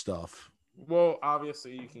fun stuff. Well,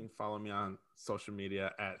 obviously, you can follow me on social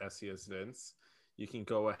media at SES Vince. You can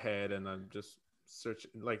go ahead and just search,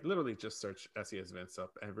 literally just search SES Vince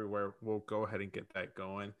up everywhere. We'll go ahead and get that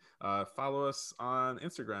going. Follow us on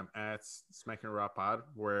Instagram at Smackin Raw Pod,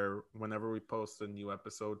 where whenever we post a new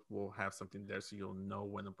episode, we'll have something there so you'll know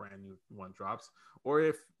when a brand new one drops. Or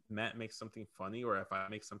if Matt makes something funny, or if I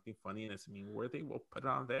make something funny and it's meme worthy, we'll put it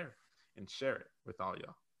on there and share it with all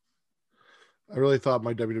y'all. I really thought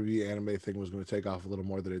my WWE anime thing was going to take off a little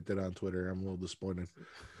more than it did on Twitter. I'm a little disappointed.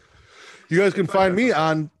 You guys can find me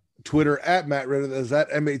on Twitter at Matt Ritter. That's at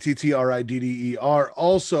MATTRIDDER.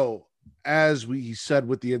 Also, as we said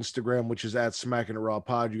with the Instagram, which is at Smackin' It Raw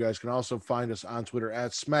Pod, you guys can also find us on Twitter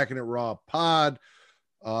at Smackin' It Raw Pod.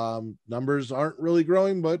 Numbers aren't really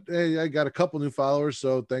growing, but hey, I got a couple new followers,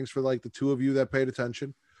 so thanks for like the 2 of you that paid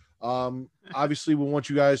attention. Obviously, we want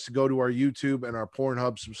you guys to go to our YouTube and our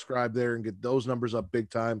Pornhub, subscribe there, and get those numbers up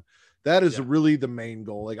big time. That is really the main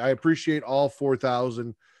goal. Like, I appreciate all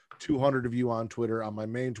 4,200 of you on Twitter, on my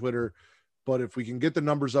main Twitter, but if we can get the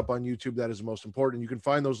numbers up on YouTube, that is the most important. You can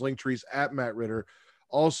find those link trees at Matt Ritter,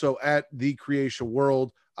 also at The Creation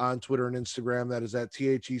World on Twitter and Instagram. That is at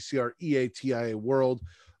THECREATIA World.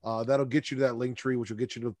 That'll get you to that link tree, which will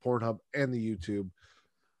get you to the Pornhub and the YouTube.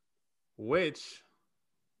 Which,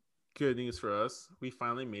 good news for us, we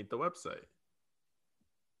finally made the website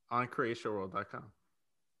on creationworld.com.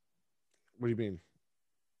 What do you mean?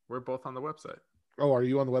 We're both on the website. Oh, are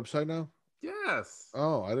you on the website now? Yes.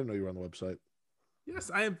 Oh, I didn't know you were on the website. Yes,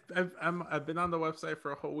 I've been on the website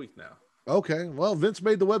for a whole week now. Okay. Well, Vince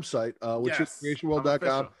made the website, which is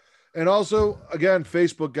creationworld.com. And also, again,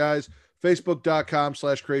 Facebook, guys,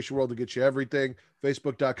 facebook.com/creationworld to get you everything.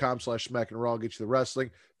 Facebook.com/Smackin' Raw get you the wrestling.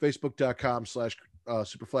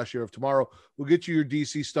 Facebook.com/Super Flash Hero of Tomorrow will get you your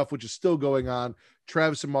DC stuff, which is still going on.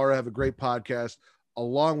 Travis and Mara have a great podcast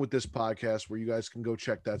along with this podcast where you guys can go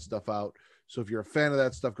check that stuff out. So if you're a fan of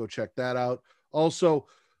that stuff, go check that out. Also,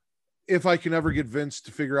 if I can ever get Vince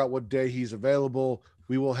to figure out what day he's available,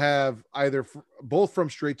 we will have either both from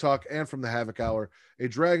Straight Talk and from the Havoc Hour, a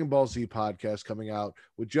Dragon Ball Z podcast coming out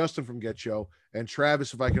with Justin from Get Show and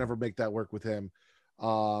Travis, if I can ever make that work with him,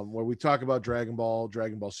 where we talk about Dragon Ball,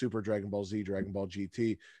 Dragon Ball Super, Dragon Ball Z, Dragon Ball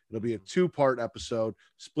GT. It'll be a 2-part episode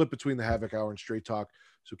split between the Havoc Hour and Straight Talk.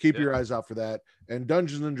 So keep your eyes out for that. And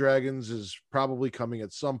Dungeons and Dragons is probably coming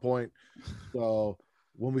at some point. So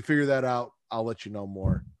when we figure that out, I'll let you know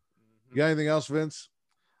more. You got anything else, Vince?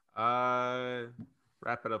 Wrap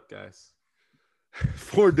it up, guys.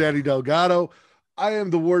 For Danny Delgado, I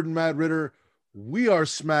am the Warden Matt Ritter. We are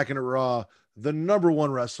Smackin' It Raw. the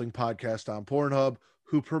 #1 wrestling podcast on Pornhub,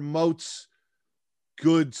 who promotes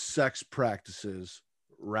good sex practices.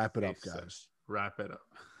 Wrap it up, guys. Wrap it up.